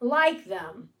that's like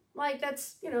them. Like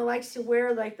that's, likes to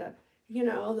wear like the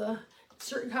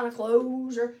certain kind of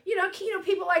clothes or,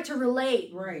 people like to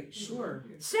relate. Right. Sure.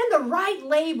 Send the right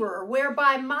laborer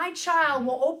whereby my child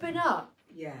will open up.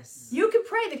 Yes. You can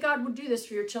pray that God would do this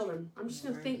for your children. I'm just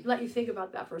going to let you think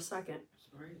about that for a second.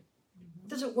 Right.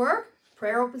 Does it work?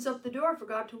 Prayer opens up the door for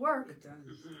God to work. It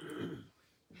does.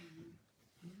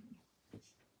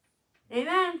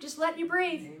 Amen. Just letting you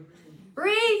breathe. Amen.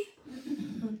 Breathe.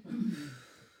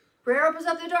 Prayer opens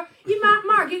up the door.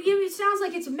 Mark, it sounds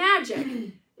like it's magic.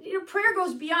 Prayer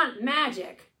goes beyond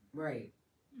magic. Right.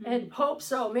 And hope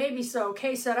so, maybe so,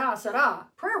 que sera, sera.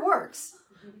 Prayer works.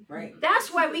 Right.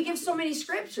 That's why we give so many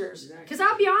scriptures. Because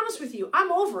I'll be honest with you,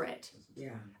 I'm over it.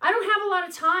 Yeah. I don't have a lot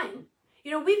of time.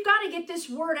 We've got to get this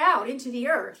word out into the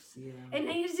earth. Yeah. And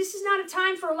this is not a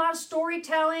time for a lot of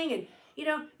storytelling and,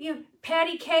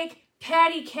 patty cake.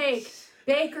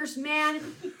 Bakers, man,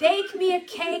 bake me a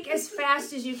cake as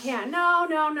fast as you can. No.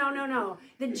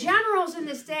 The generals in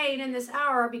this day and in this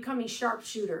hour are becoming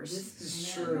sharpshooters. This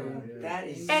is true. That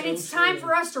is And so it's time true.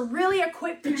 for us to really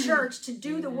equip the church to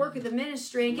do the work of the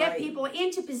ministry and get Right. people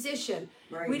into position.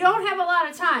 Right. We don't have a lot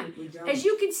of time. We don't. As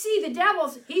you can see,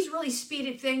 the he's really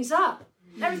speeded things up.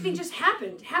 Everything just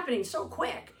happening so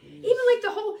quick. Even like the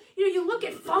whole, you look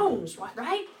at phones,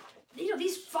 right?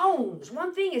 These phones,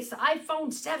 one thing, it's the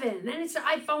iPhone 7, then it's the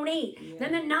iPhone 8,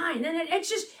 then the 9, then it's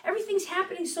just, everything's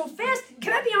happening so fast.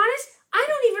 Can I be honest? I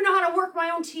don't even know how to work my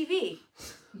own TV.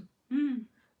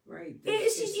 Right.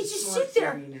 It's just, you a just smart sit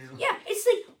there. TV now. Yeah, it's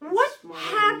like, what Smart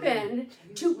happened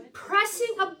to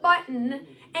pressing a button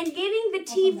and getting the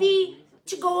TV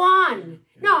to go on?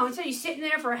 No, instead you're sitting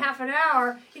there for a half an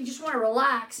hour, you just want to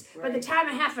relax. By the Right. time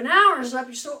a half an hour is up,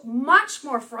 you're so much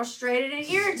more frustrated and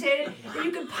irritated than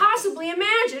you can possibly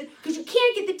imagine because you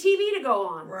can't get the TV to go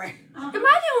on. Right. Am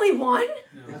I the only one?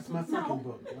 That's my second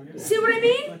book. See what I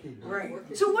mean? Second book.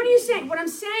 Right. So what are you saying? What I'm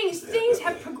saying is things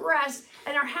have progressed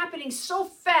and are happening so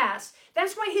fast.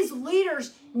 That's why his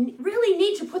leaders really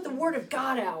need to put the word of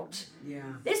God out. Yeah.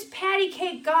 This patty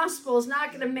cake gospel is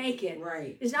not going to make it.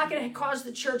 Right. It's not going to cause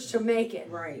the church to make it.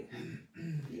 Right.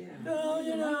 Yeah.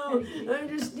 Oh, I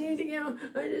just need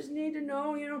to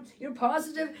know,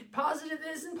 positive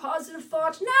this and positive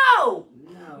thoughts. No!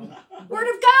 No. Word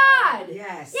of God!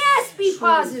 Yes. Yes, be Truth.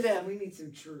 positive. We need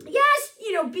some truth. Yes,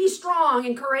 be strong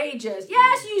and courageous.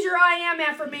 Yes, use your I am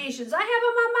affirmations. I have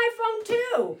them on my phone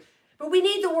too. But we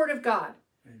need the word of God.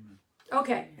 Amen.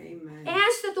 Okay. Amen.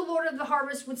 Ask that the Lord of the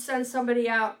harvest would send somebody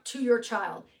out to your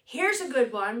child. Here's a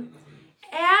good one.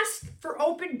 Ask for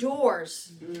open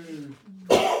doors.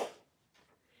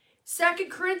 2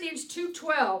 Corinthians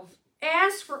 2:12.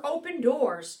 Ask for open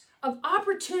doors of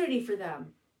opportunity for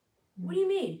them. What do you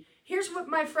mean? Here's what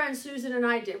my friend Susan and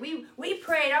I did. We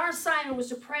prayed. Our assignment was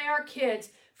to pray our kids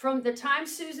from the time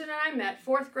Susan and I met,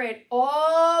 4th grade,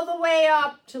 all the way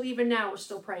up till even now. We're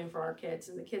still praying for our kids,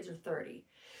 and the kids are 30.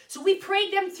 So we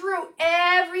prayed them through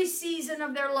every season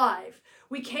of their life.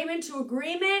 We came into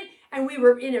agreement, and we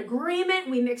were in agreement.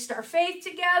 We mixed our faith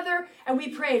together, and we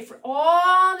prayed for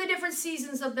all the different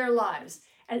seasons of their lives.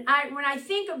 And when I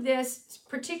think of this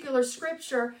particular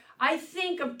scripture, I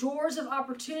think of doors of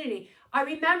opportunity. I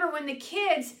remember when the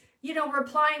kids, were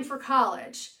applying for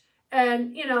college.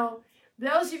 And,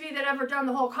 those of you that ever done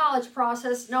the whole college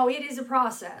process know it is a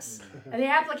process. And the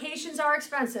applications are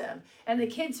expensive. And the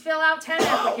kids fill out 10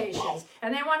 applications.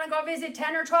 And they want to go visit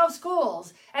 10 or 12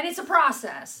 schools. And it's a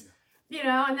process.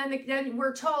 And then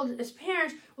we're told as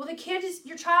parents, well,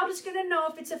 your child is going to know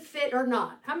if it's a fit or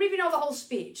not. How many of you know the whole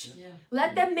speech? Yeah.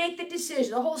 Let them make the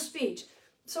decision, the whole speech.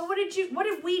 So what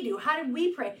did we do? How did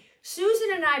we pray?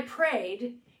 Susan and I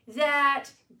prayed that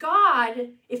God,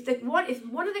 if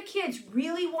one of the kids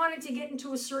really wanted to get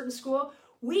into a certain school,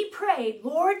 we prayed,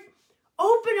 Lord,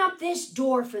 open up this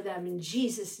door for them in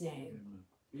Jesus' name.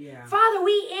 Yeah. Father,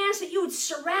 we ask that you would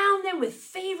surround them with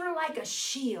favor like a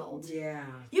shield. Yeah.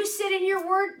 You said in your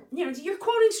word, you're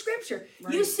quoting scripture.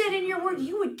 Right. You said in your word,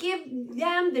 you would give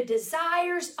them the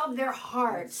desires of their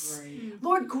hearts. That's right.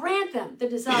 Lord, grant them the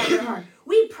desire of their heart.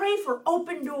 We pray for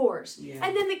open doors. Yeah.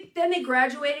 And then they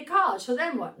graduated college. So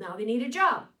then what? Now they need a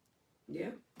job. Yeah.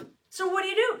 So what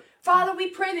do? Father, we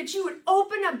pray that you would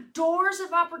open up doors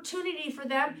of opportunity for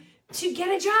them to get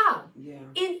a job. Yeah.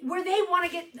 In where they want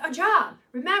to get a job.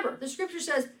 Remember, the scripture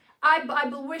says, I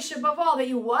wish above all that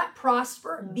you what?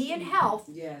 Prosper, be in health,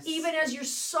 Yes. even as your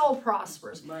soul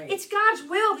prospers. Right. It's God's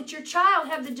will that your child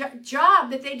have the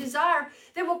job that they desire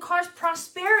that will cause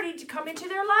prosperity to come into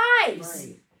their lives.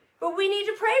 Right. But we need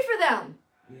to pray for them.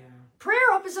 Yeah.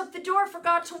 Prayer opens up the door for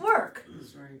God to work.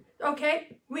 That's right.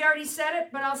 Okay, we already said it,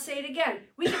 but I'll say it again.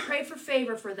 We can pray for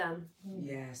favor for them.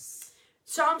 Yes.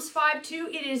 Psalms 5:2,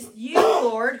 it is you,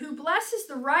 Lord, who blesses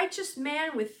the righteous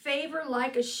man with favor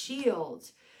like a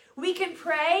shield. We can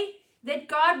pray that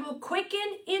God will quicken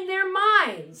in their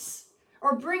minds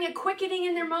or bring a quickening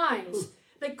in their minds,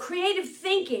 the creative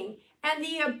thinking and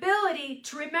the ability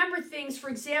to remember things, for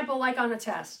example, like on a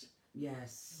test.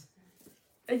 Yes.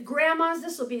 Grandmas,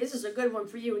 this is a good one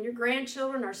for you. When your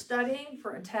grandchildren are studying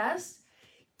for a test,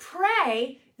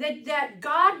 pray that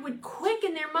God would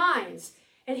quicken their minds.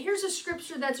 And here's a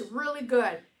scripture that's really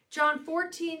good. John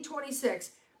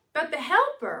 14:26. But the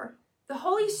Helper, the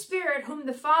Holy Spirit, whom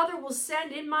the Father will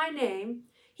send in my name,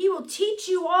 he will teach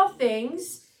you all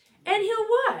things, and he'll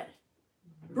what?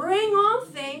 Bring all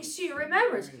things to your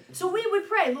remembrance. So we would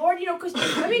pray, Lord, because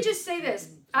let me just say this.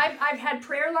 I've had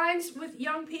prayer lines with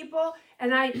young people,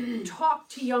 and I talk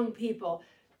to young people.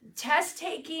 Test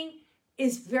taking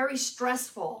is very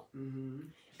stressful. Mm-hmm.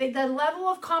 The level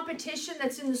of competition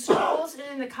that's in the schools and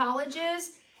in the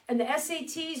colleges and the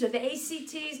SATs or the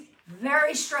ACTs,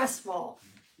 very stressful.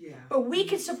 Yeah. But we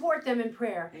can support them in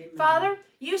prayer. Amen. Father,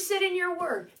 you said in your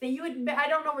word that you would, I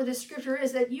don't know where this scripture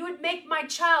is, that you would make my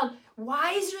child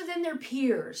wiser than their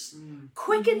peers.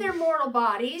 Quicken their mortal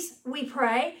bodies, we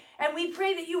pray, and we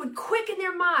pray that you would quicken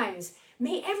their minds.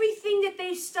 May everything that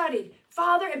they've studied,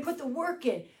 Father, and put the work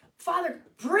in, Father,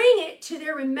 bring it to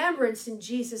their remembrance in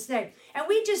Jesus' name. And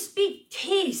we just speak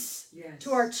peace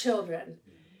to our children.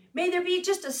 May there be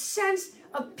just a sense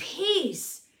of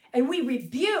peace. And we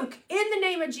rebuke, in the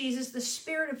name of Jesus, the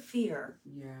spirit of fear.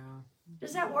 Yeah.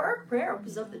 Does that work? Prayer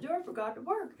opens up the door for God to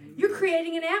work. You're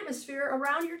creating an atmosphere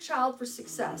around your child for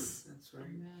success. That's right.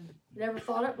 Amen. Never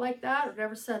thought it like that or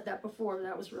never said that before.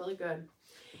 That was really good.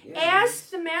 Yeah. Ask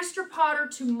the master potter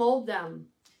to mold them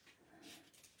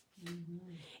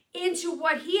into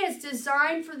what he has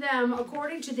designed for them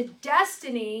according to the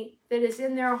destiny that is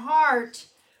in their heart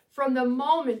from the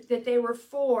moment that they were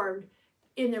formed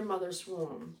in their mother's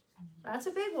womb. That's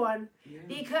a big one,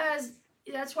 because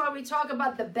that's why we talk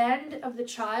about the bend of the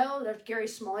child. Gary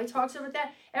Smalley talks about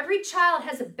that. Every child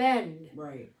has a bend,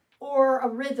 Right. or a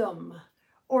rhythm,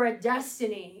 or a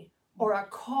destiny, or a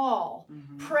call.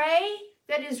 Pray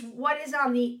that is what is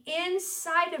on the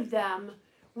inside of them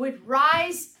would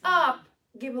rise up,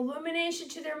 give illumination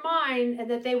to their mind, and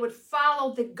that they would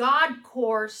follow the God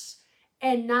course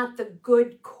and not the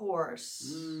good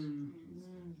course.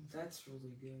 That's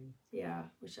really good. Yeah,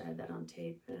 wish I had that on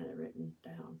tape and had it written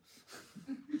down.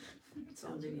 It's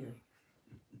on video.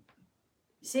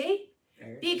 See?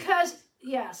 Because,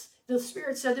 yes, the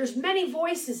Spirit said there's many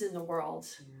voices in the world.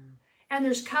 And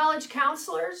there's college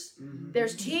counselors,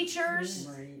 there's teachers,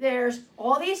 there's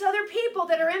all these other people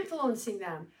that are influencing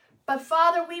them. But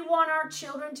Father, we want our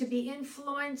children to be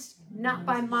influenced not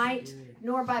by might,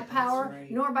 nor by power,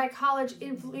 nor by college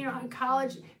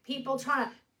college people trying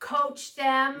to coach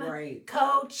them,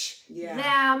 coach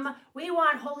them. We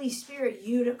want Holy Spirit,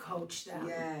 you to coach them.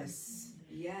 Yes.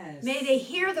 Yes. May they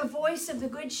hear the voice of the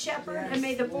Good Shepherd, and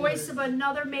may the voice of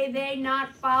another, may they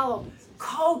not follow.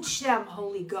 Coach them,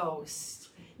 Holy Ghost.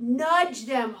 Nudge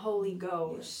them, Holy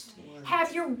Ghost.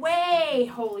 Have your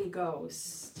way, Holy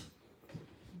Ghost.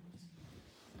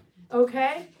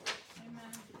 Okay?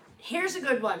 Here's a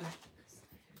good one.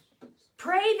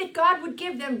 Pray that God would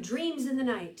give them dreams in the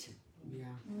night. Yeah.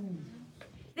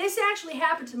 This actually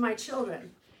happened to my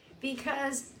children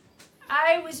because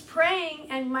I was praying,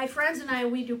 and my friends and I,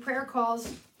 we do prayer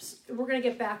calls. We're going to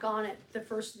get back on it the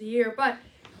first of the year, but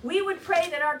we would pray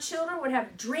that our children would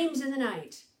have dreams in the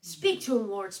night. Speak to them,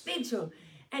 Lord. Speak to them.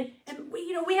 And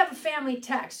we have a family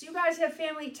text. You guys have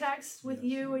family texts with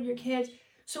you and your kids.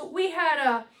 So we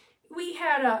had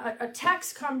a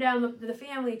text come down the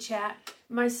family chat.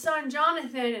 My son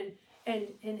Jonathan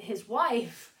and his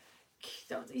wife.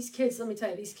 These kids, let me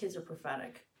tell you, these kids are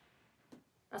prophetic.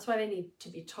 That's why they need to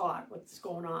be taught what's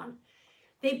going on.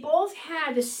 They both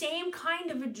had the same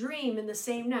kind of a dream in the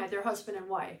same night, their husband and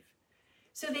wife.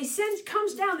 So they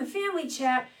comes down the family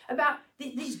chat about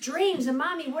these dreams. And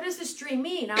Mommy, what does this dream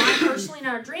mean? Now, I'm personally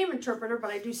not a dream interpreter,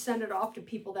 but I do send it off to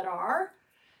people that are.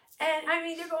 And I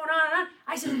mean, they're going on and on.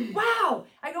 I said, wow.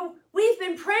 I go, we've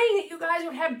been praying that you guys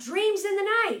would have dreams in the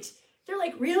night. They're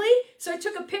like, really? So I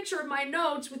took a picture of my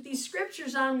notes with these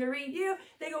scriptures on to read you.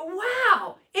 They go,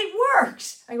 wow, it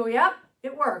works. I go, yep,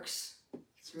 it works.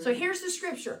 Right. So here's the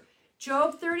scripture.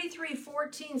 Job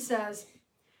 33:14 says,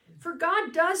 for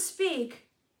God does speak,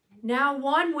 now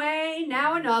one way,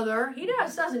 now another. He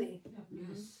does, doesn't he?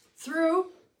 Yes. Through,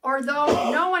 or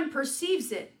though no one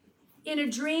perceives it. In a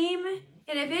dream,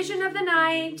 in a vision of the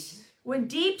night, when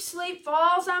deep sleep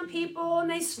falls on people and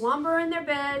they slumber in their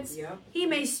beds, he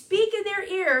may speak in their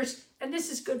ears, and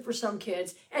this is good for some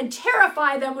kids, and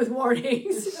terrify them with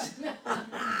warnings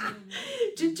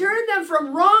to turn them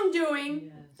from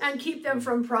wrongdoing and keep them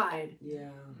from pride. Yeah.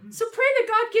 So pray that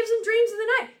God gives them dreams in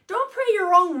the night. Don't pray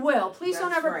your own will. Please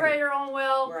don't ever pray your own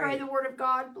will. Pray the word of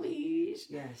God, please.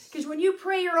 Yes. Because when you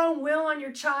pray your own will on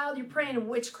your child, you're praying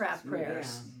witchcraft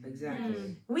prayers. Yeah,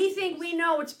 exactly. We think we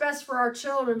know what's best for our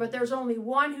children, but there's only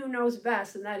one who knows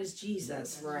best, and that is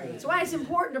Jesus. That's right. That's why it's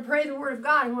important to pray the word of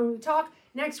God. And when we talk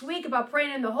next week about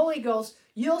praying in the Holy Ghost,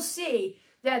 you'll see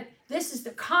that this is the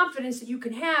confidence that you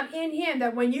can have in him,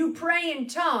 that when you pray in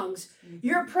tongues,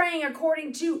 you're praying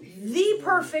according to the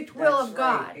perfect will of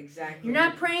God. Right, exactly. You're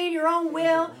not praying your own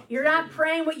will. You're not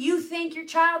praying what you think your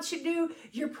child should do.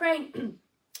 You're praying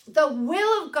the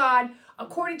will of God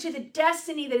according to the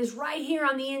destiny that is right here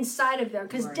on the inside of them.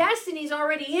 Because destiny is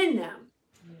already in them.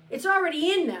 It's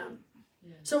already in them.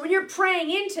 So when you're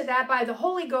praying into that by the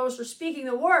Holy Ghost or speaking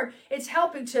the word, it's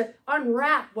helping to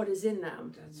unwrap what is in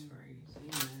them. That's right.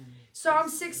 Psalm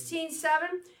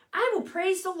 16:7, I will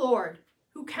praise the Lord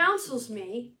who counsels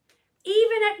me.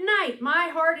 Even at night, my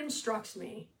heart instructs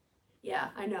me. Yeah,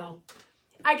 I know.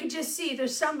 I could just see,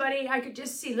 there's somebody I could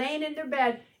just see laying in their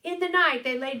bed. In the night,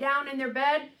 they lay down in their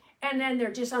bed, and then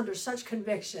they're just under such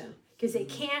conviction because they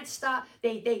can't stop.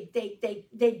 They're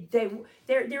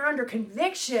under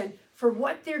conviction for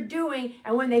what they're doing,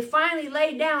 and when they finally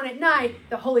lay down at night,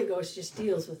 the Holy Ghost just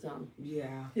deals with them.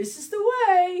 Yeah. This is the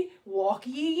way. Walk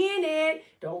ye in it.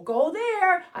 Don't go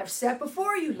there. here. I've set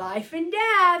before you life and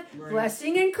death, Right.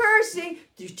 blessing and cursing.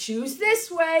 You choose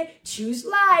this way, choose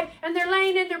life. And they're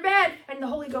laying in their bed, and the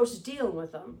Holy Ghost is dealing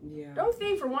with them. Yeah. Don't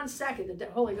think for 1 second that the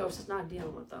Holy Ghost is not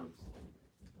dealing with them.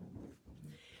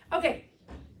 Okay,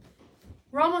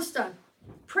 we're almost done.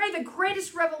 Pray the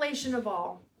greatest revelation of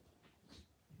all.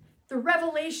 The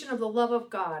revelation of the love of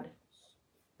God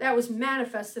that was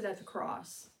manifested at the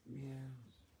cross. Yeah.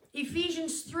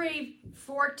 Ephesians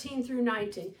 3:14 through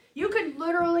 19. You could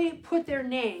literally put their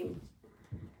name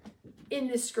in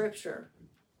this scripture.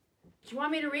 Do you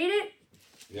want me to read it?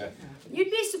 Yeah. You'd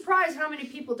be surprised how many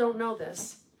people don't know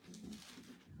this.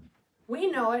 We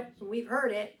know it, and we've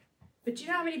heard it. But you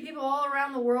know how many people all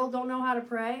around the world don't know how to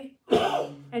pray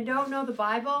and don't know the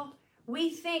Bible? We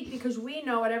think because we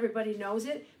know it, everybody knows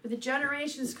it. But the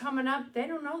generations coming up, they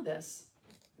don't know this.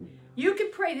 You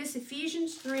can pray this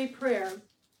Ephesians 3 prayer.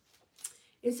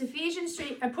 It's Ephesians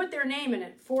 3, and put their name in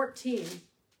it, 14.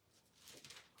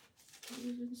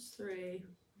 Ephesians 3,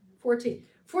 14.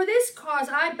 For this cause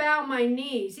I bow my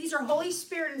knees. These are Holy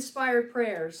Spirit inspired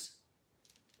prayers.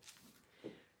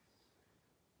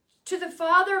 To the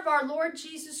Father of our Lord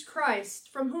Jesus Christ,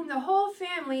 from whom the whole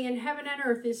family in heaven and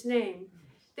earth is named,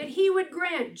 that he would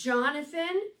grant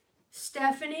Jonathan,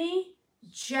 Stephanie,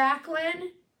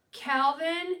 Jacqueline,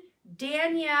 Calvin,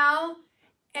 Danielle,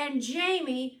 and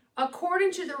Jamie,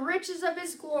 according to the riches of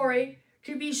his glory,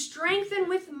 to be strengthened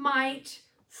with might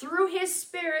through his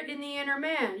Spirit in the inner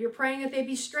man. You're praying that they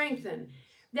be strengthened.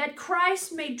 That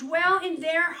Christ may dwell in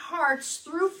their hearts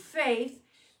through faith,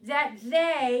 that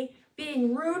they,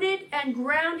 being rooted and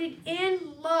grounded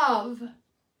in love,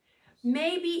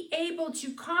 may be able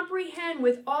to comprehend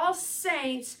with all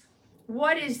saints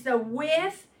what is the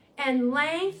width and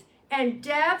length and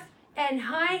depth and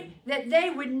height, that they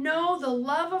would know the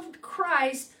love of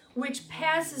Christ, which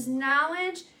passes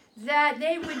knowledge, that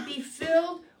they would be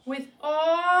filled with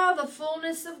all the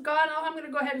fullness of God. Now, I'm going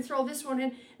to go ahead and throw this one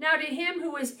in. Now to him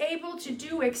who is able to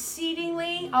do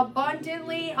exceedingly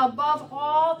abundantly above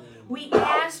all we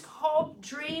ask, hope,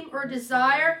 dream, or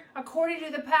desire, according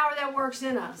to the power that works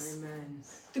in us. Amen.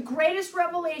 The greatest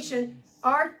revelation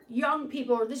our young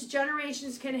people or this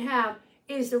generations can have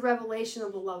is the revelation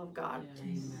of the love of God.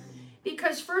 Amen.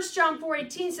 Because 1 John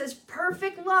 4:18 says,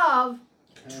 perfect love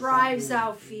drives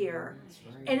out fear. That's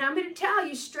right. And I'm going to tell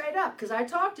you straight up, because I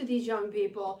talk to these young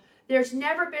people, there's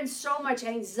never been so much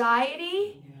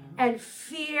anxiety and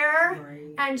fear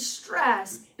Right. and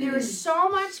stress. There is so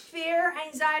much fear,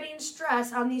 anxiety, and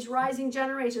stress on these rising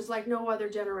generations like no other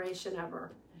generation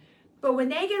ever. But when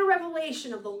they get a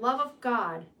revelation of the love of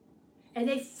God, and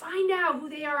they find out who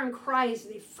they are in Christ,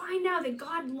 and they find out that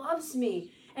God loves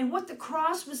me, and what the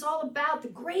cross was all about, the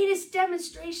greatest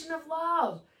demonstration of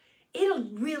love, it'll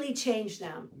really change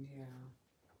them. Yeah.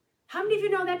 How many of you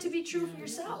know that to be true for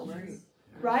yourself? Right.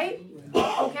 Right?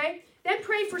 Absolutely. Okay? Then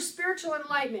pray for spiritual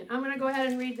enlightenment. I'm going to go ahead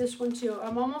and read this one too.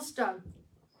 I'm almost done.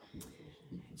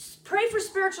 Pray for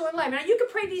spiritual enlightenment. Now, you can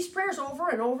pray these prayers over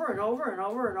and over and over and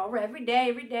over and over every day,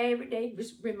 every day, every day.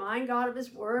 Just remind God of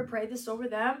his word. Pray this over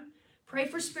them. Pray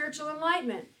for spiritual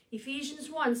enlightenment. Ephesians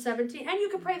 1:17. And you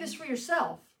can pray this for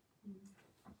yourself.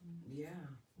 Yeah.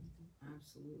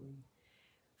 Absolutely.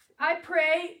 I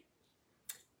pray,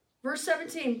 verse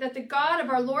 17, that the God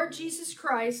of our Lord Jesus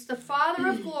Christ, the Father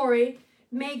of glory,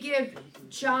 may give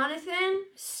Jonathan,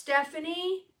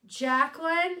 Stephanie,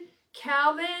 Jacqueline,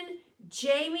 Calvin,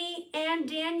 Jamie, and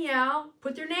Danielle,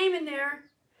 put their name in there,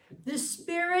 the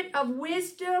spirit of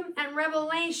wisdom and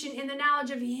revelation in the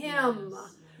knowledge of him.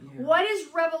 Yes. Yeah. What is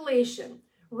revelation?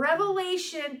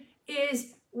 Revelation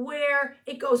is where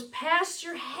it goes past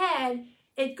your head,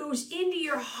 it goes into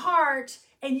your heart,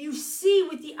 and you see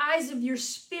with the eyes of your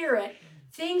spirit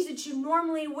things that you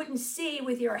normally wouldn't see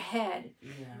with your head.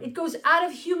 Yeah. It goes out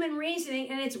of human reasoning,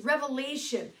 and it's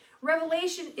revelation.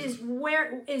 Revelation is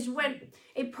when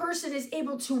a person is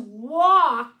able to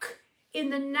walk in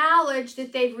the knowledge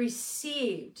that they've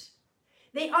received.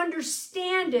 They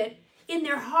understand it in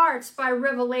their hearts by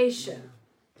revelation.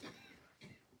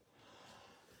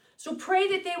 So pray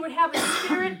that they would have a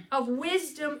spirit of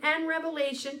wisdom and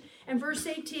revelation. And verse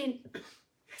 18,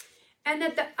 and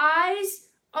that the eyes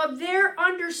of their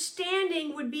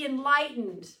understanding would be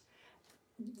enlightened.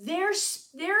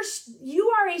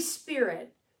 You are a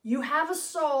spirit. You have a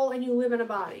soul and you live in a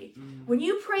body. When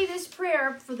you pray this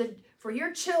prayer for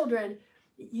your children,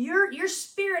 your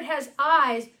spirit has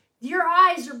eyes. Your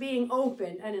eyes are being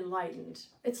opened and enlightened.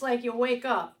 It's like you wake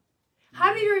up. How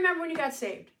many of you remember when you got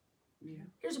saved? Yeah.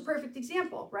 Here's a perfect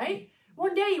example, right?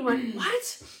 One day you went,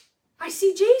 what? I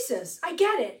see Jesus. I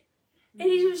get it. And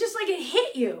it was just like it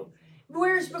hit you.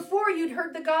 Whereas before you'd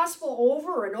heard the gospel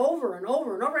over and over and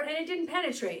over and over, and it didn't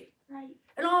penetrate. Right.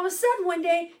 And all of a sudden one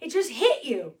day it just hit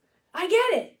you. I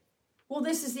get it. Well,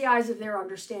 this is the eyes of their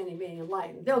understanding being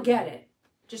enlightened. They'll get it.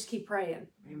 Just keep praying.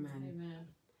 Amen.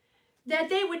 That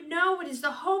they would know what is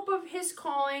the hope of his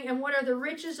calling and what are the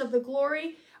riches of the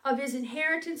glory of his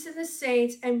inheritance in the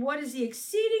saints and what is the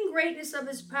exceeding greatness of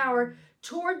his power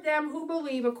toward them who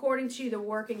believe according to the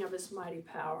working of his mighty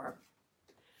power.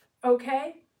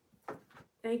 Okay?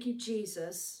 Thank you,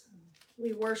 Jesus.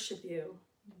 We worship you.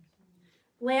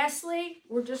 Lastly,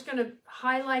 we're just going to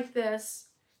highlight this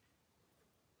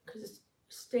because it's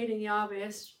stating the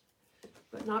obvious,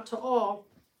 but not to all.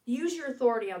 Use your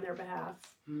authority on their behalf.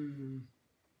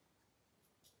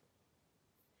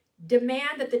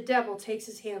 Demand that the devil takes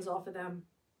his hands off of them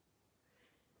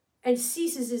and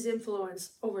ceases his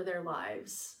influence over their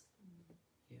lives.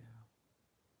 Yeah.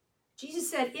 Jesus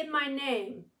said, in my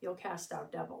name, you'll cast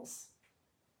out devils.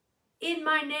 In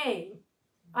my name,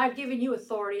 I've given you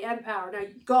authority and power. Now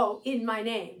go in my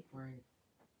name. Right.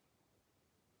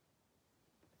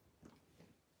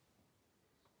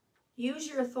 Use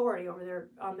your authority on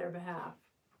their behalf.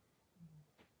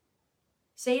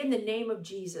 Say in the name of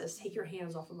Jesus, take your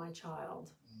hands off of my child.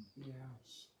 Yeah.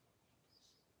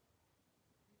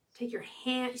 Take your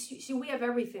hands. See, we have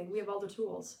everything. We have all the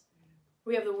tools.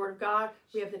 We have the word of God.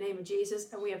 We have the name of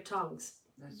Jesus. And we have tongues.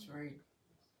 That's right.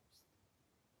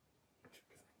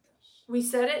 We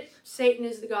said it. Satan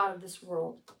is the god of this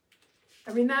world.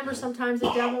 And remember, sometimes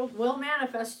the devil will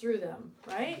manifest through them,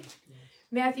 right?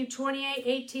 Matthew 28,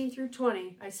 18 through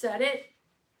 20. I said it.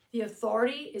 The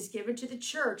authority is given to the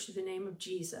church in the name of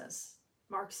Jesus.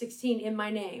 Mark 16, in my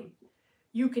name.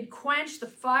 You could quench the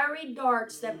fiery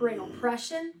darts that bring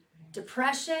oppression,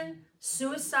 depression,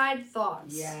 suicide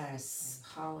thoughts. Yes.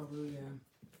 Hallelujah.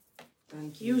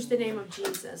 Thank you. Use the name of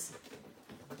Jesus.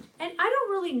 And I don't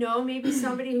really know, maybe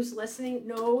somebody who's listening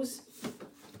knows.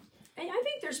 I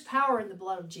think there's power in the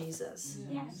blood of Jesus.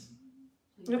 Yes.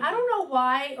 I don't know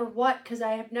why or what, because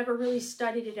I have never really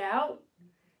studied it out.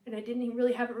 And I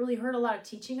haven't really heard a lot of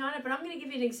teaching on it. But I'm going to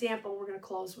give you an example. We're going to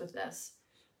close with this.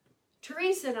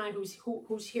 Teresa and I,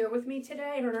 who's here with me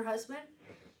today, her and her husband,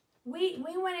 we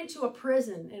went into a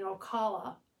prison in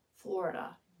Ocala,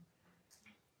 Florida.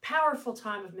 Powerful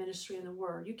time of ministry in the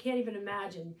Word. You can't even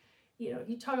imagine. You know,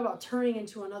 you talk about turning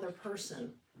into another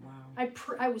person. Wow.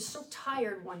 I was so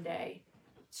tired one day.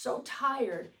 So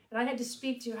tired. And I had to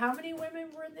speak to, how many women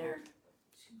were in there?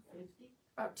 250.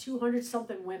 About 200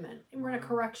 something women. And we're in a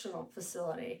correctional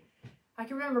facility. I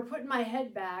can remember putting my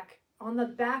head back on the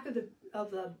back of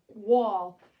the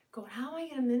wall, going, how am I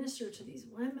going to minister to these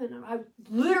women? I'm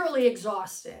literally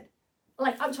exhausted.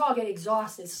 Like, I'm talking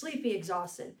exhausted, sleepy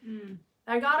exhausted.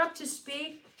 I got up to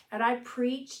speak, and I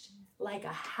preached like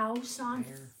a house on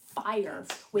fire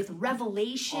with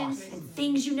revelation and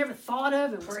things you never thought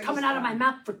of. It was coming out of my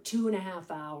mouth for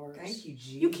 2.5 hours. Thank you,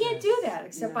 Jesus. You can't do that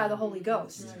except by the Holy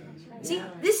Ghost. Right. See,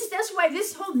 that's why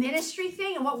this whole ministry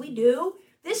thing and what we do,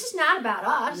 this is not about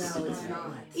us. No, it's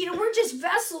not. You know, we're just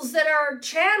vessels that are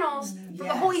channels for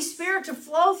the Holy Spirit to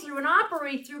flow through and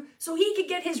operate through so he could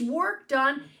get his work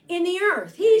done in the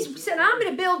earth. He said, I'm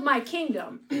going to build my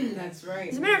kingdom. That's right.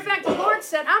 As a matter of fact, the Lord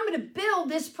said, I'm going to build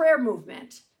this prayer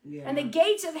movement. Yeah. And the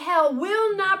gates of hell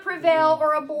will not prevail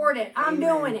or abort it. I'm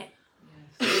doing it.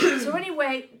 So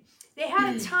anyway, they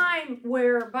had a time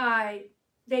whereby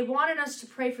they wanted us to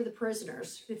pray for the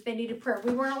prisoners if they needed prayer.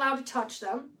 We weren't allowed to touch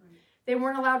them. They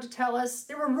weren't allowed to tell us.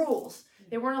 There were rules.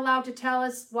 They weren't allowed to tell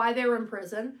us why they were in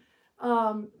prison.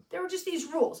 There were just these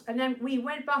rules. And then we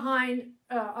went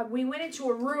we went into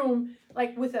a room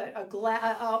like with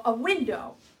a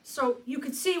window so you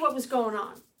could see what was going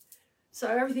on. So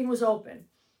everything was open.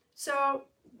 So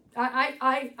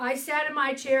I sat in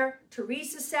my chair.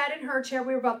 Teresa sat in her chair.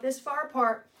 We were about this far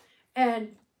apart.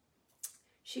 And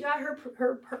she got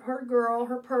her girl,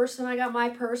 her purse, and I got my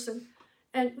purse.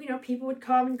 And you know, people would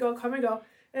come and go.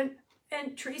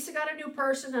 And Teresa got a new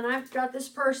person, and I've got this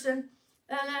person.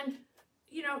 And then,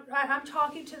 you know, I'm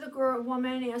talking to the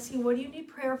woman, asking, what do you need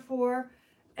prayer for?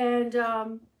 And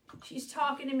she's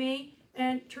talking to me.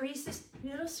 And Teresa's,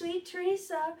 little sweet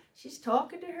Teresa, she's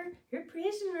talking to her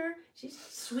prisoner. She's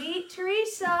sweet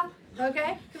Teresa,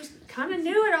 okay? Who's kind of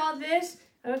new at all this,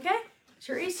 okay?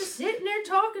 Teresa's sitting there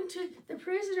talking to the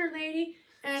prisoner lady.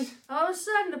 And all of a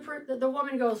sudden, the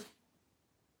woman goes,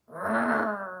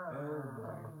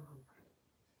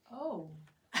 Oh.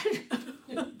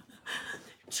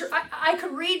 I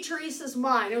could read Teresa's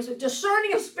mind. It was a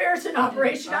discerning of spirits in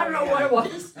operation. I don't know what it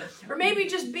was. Or maybe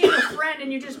just being a friend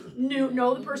and you just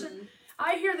know the person.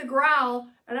 I hear the growl,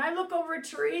 and I look over at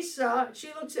Teresa. She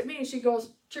looks at me, and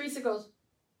Teresa goes,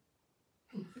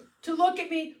 to look at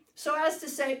me so as to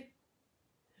say,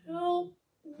 help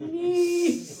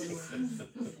me.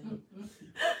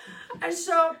 And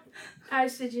so I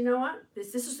said, you know what?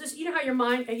 This is you know how your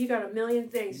mind, and you got a million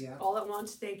things all at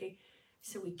once thinking. I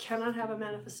said, we cannot have a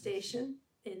manifestation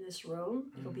in this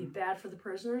room. It'll be bad for the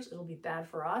prisoners. It'll be bad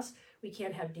for us. We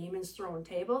can't have demons throwing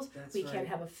tables. We can't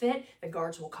have a fit. The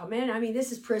guards will come in. I mean,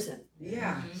 this is prison.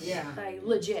 Yeah. Like,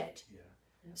 legit. Yeah.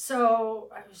 So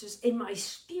I was just, in my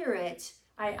spirit,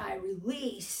 I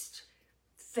released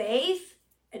faith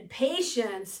and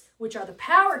patience, which are the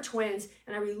power twins,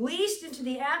 and I released into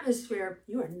the atmosphere,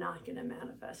 you are not going to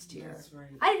manifest here. That's right.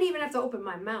 I didn't even have to open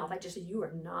my mouth. I just said, you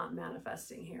are not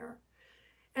manifesting here.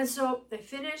 And so I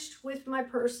finished with my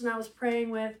person I was praying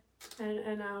with,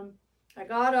 and I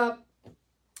got up,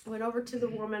 went over to the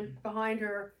woman behind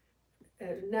her,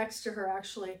 next to her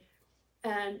actually,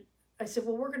 and I said,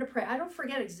 well, we're going to pray. I don't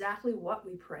forget exactly what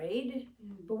we prayed,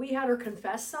 but we had her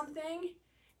confess something,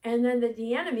 and then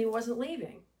the enemy wasn't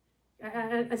leaving.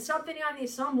 And something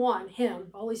on him,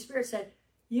 Holy Spirit said,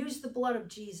 use the blood of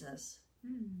Jesus.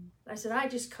 I said, I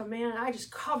just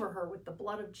cover her with the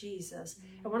blood of Jesus.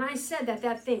 And when I said that,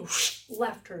 that thing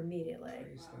left her immediately.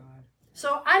 Praise God.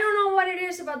 So I don't know what it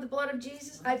is about the blood of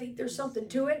Jesus. I think there's something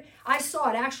to it. I saw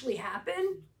it actually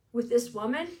happen with this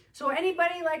woman. So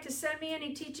anybody like to send me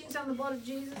any teachings on the blood of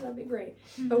Jesus? That'd be great.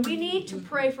 But we need to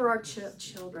pray for our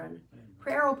children.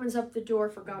 Prayer opens up the door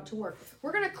for God to work.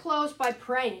 We're going to close by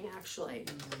praying, actually.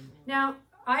 Now,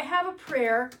 I have a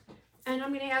prayer, and I'm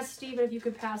going to ask Stephen if you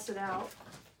could pass it out.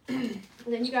 And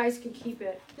then you guys can keep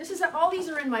it. All these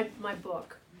are in my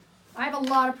book. I have a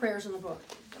lot of prayers in the book.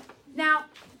 Now,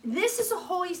 this is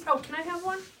can I have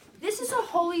one? This is a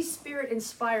Holy Spirit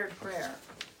inspired prayer.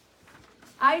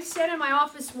 I sat in my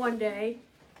office one day,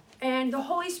 and the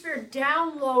Holy Spirit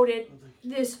downloaded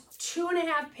this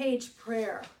 2.5-page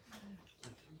prayer.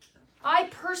 I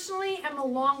personally am a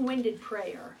long-winded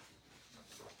prayer.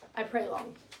 I pray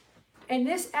long. And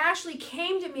this actually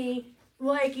came to me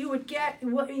like you would get,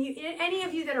 any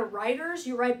of you that are writers,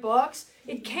 you write books,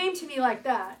 it came to me like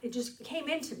that. It just came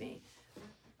into me.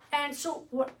 And so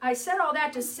what I said all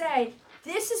that to say,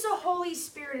 this is a Holy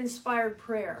Spirit inspired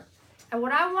prayer. And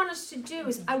what I want us to do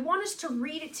is I want us to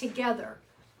read it together.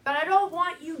 But I don't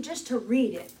want you just to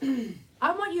read it.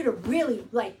 I want you to really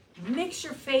mix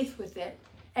your faith with it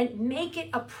and make it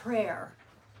a prayer.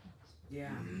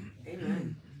 Yeah.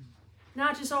 Amen.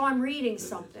 Not just, I'm reading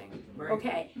something. Right.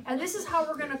 Okay? And this is how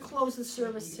we're going to close the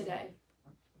service today.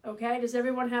 Okay? Does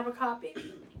everyone have a copy?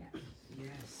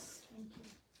 Yes.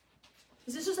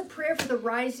 This is a prayer for the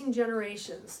rising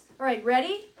generations. All right,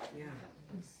 ready? Yeah.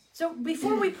 So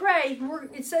before we pray,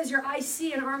 it says here, I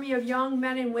see an army of young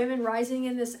men and women rising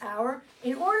in this hour.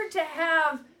 In order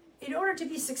to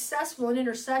be successful in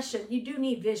intercession, you do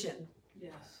need vision.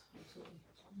 Yes, absolutely.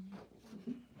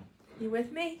 You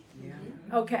with me? Yeah.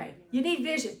 Okay. You need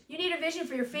vision. You need a vision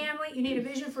for your family. You need a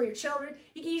vision for your children.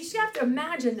 You just have to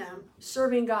imagine them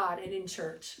serving God and in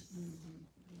church.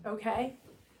 Okay?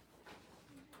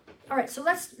 All right, so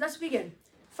let's begin.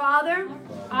 Father,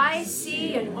 I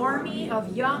see an army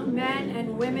of young men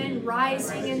and women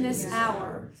rising in this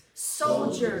hour.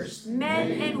 Soldiers,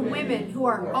 men and women who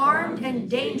are armed and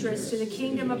dangerous to the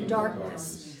kingdom of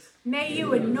darkness. May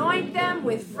you anoint them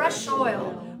with fresh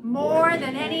oil more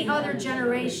than any other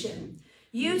generation.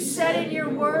 You said in your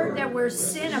word that where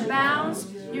sin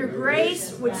abounds, your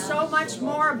grace would so much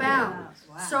more abound.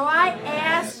 So I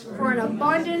ask for an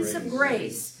abundance of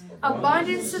grace,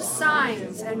 abundance of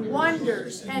signs and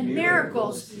wonders and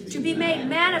miracles to be made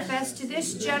manifest to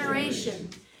this generation.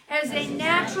 As a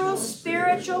natural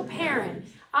spiritual parent,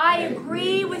 I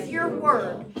agree with your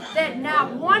word that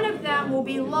not one of them will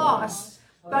be lost,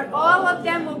 but all of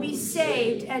them will be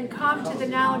saved and come to the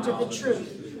knowledge of the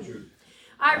truth.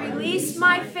 I release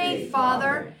my faith,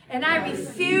 Father, and I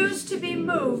refuse to be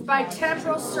moved by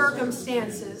temporal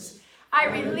circumstances. I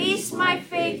release my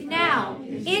faith now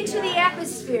into the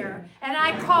atmosphere, and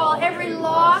I call every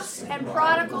lost and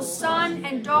prodigal son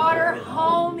and daughter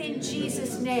home in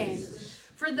Jesus' name.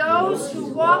 For those who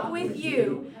walk with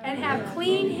you and have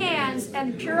clean hands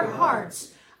and pure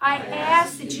hearts, I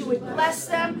ask that you would bless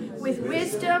them with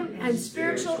wisdom and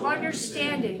spiritual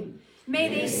understanding. May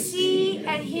they see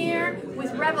and hear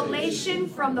with revelation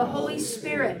from the Holy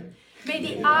Spirit. May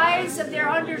the eyes of their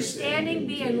understanding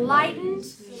be enlightened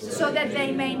so that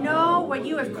they may know what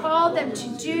you have called them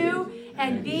to do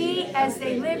and be as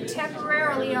they live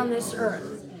temporarily on this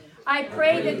earth. I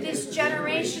pray that this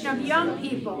generation of young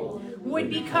people would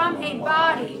become a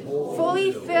body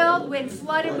fully filled and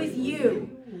flooded with you.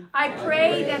 I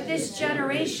pray that this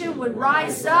generation would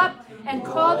rise up and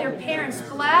call their parents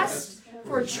blessed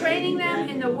for training them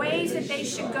in the ways that they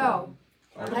should go.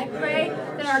 I pray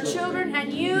that our children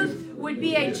and youth would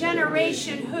be a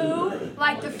generation who,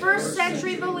 like the first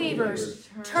century believers,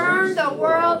 turn the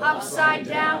world upside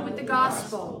down with the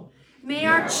gospel. May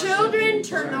our children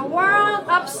turn the world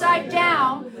upside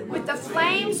down with the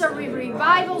flames of a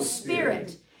revival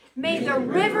spirit. May the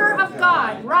river of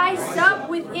God rise up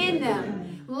within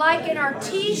them like an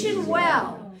artesian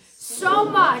well, so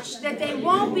much that they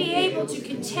won't be able to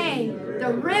contain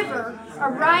the river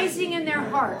arising in their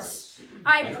hearts.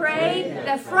 I pray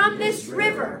that from this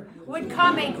river would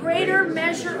come a greater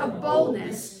measure of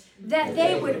boldness, that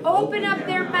they would open up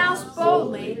their mouths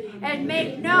boldly and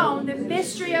make known the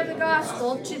mystery of the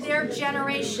gospel to their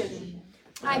generation.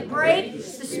 I break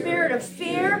the spirit of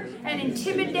fear and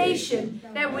intimidation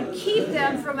that would keep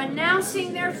them from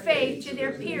announcing their faith to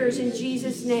their peers in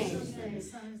Jesus' name.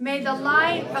 May the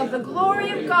light of the glory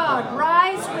of God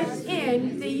rise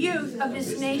within the youth of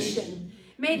this nation.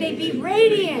 May they be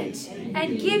radiant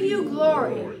and give you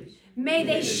glory. May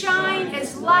they shine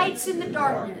as lights in the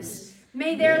darkness.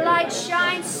 May their light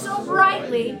shine so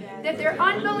brightly that their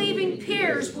unbelieving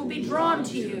peers will be drawn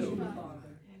to you.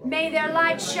 May their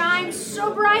light shine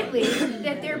so brightly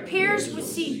that their peers would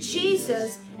see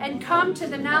Jesus and come to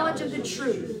the knowledge of the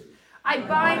truth. I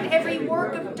bind every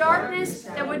work of darkness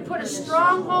that would put a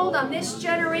stronghold on this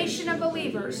generation of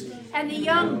believers and the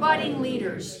young budding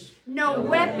leaders. No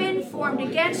weapon formed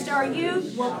against our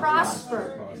youth will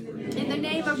prosper. In the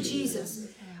name of Jesus,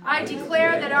 I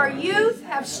declare that our youth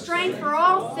have strength for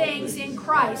all things in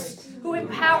Christ, who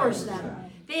empowers them.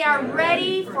 They are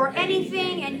ready for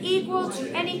anything and equal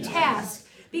to any task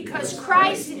because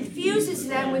Christ infuses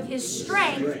them with his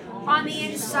strength on the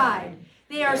inside.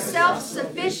 They are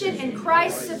self-sufficient in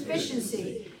Christ's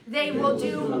sufficiency. They will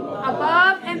do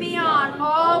above and beyond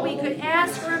all we could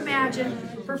ask or imagine,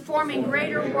 performing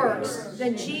greater works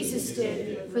than Jesus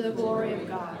did for the glory of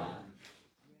God.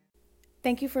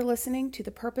 Thank you for listening to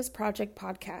the Purpose Project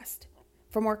podcast.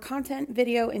 For more content,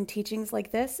 video, and teachings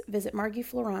like this, visit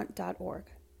margieflorent.org.